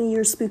 tell me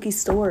your spooky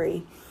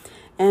story.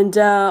 And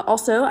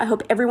also, I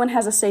hope everyone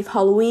has a safe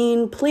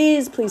Halloween.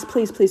 Please, please,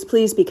 please, please,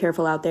 please be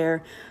careful out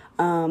there.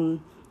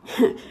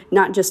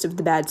 Not just of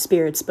the bad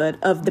spirits,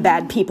 but of the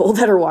bad people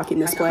that are walking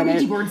this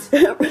planet.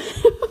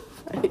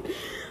 Right.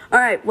 All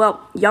right,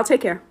 well, y'all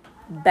take care.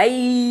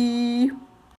 Bye.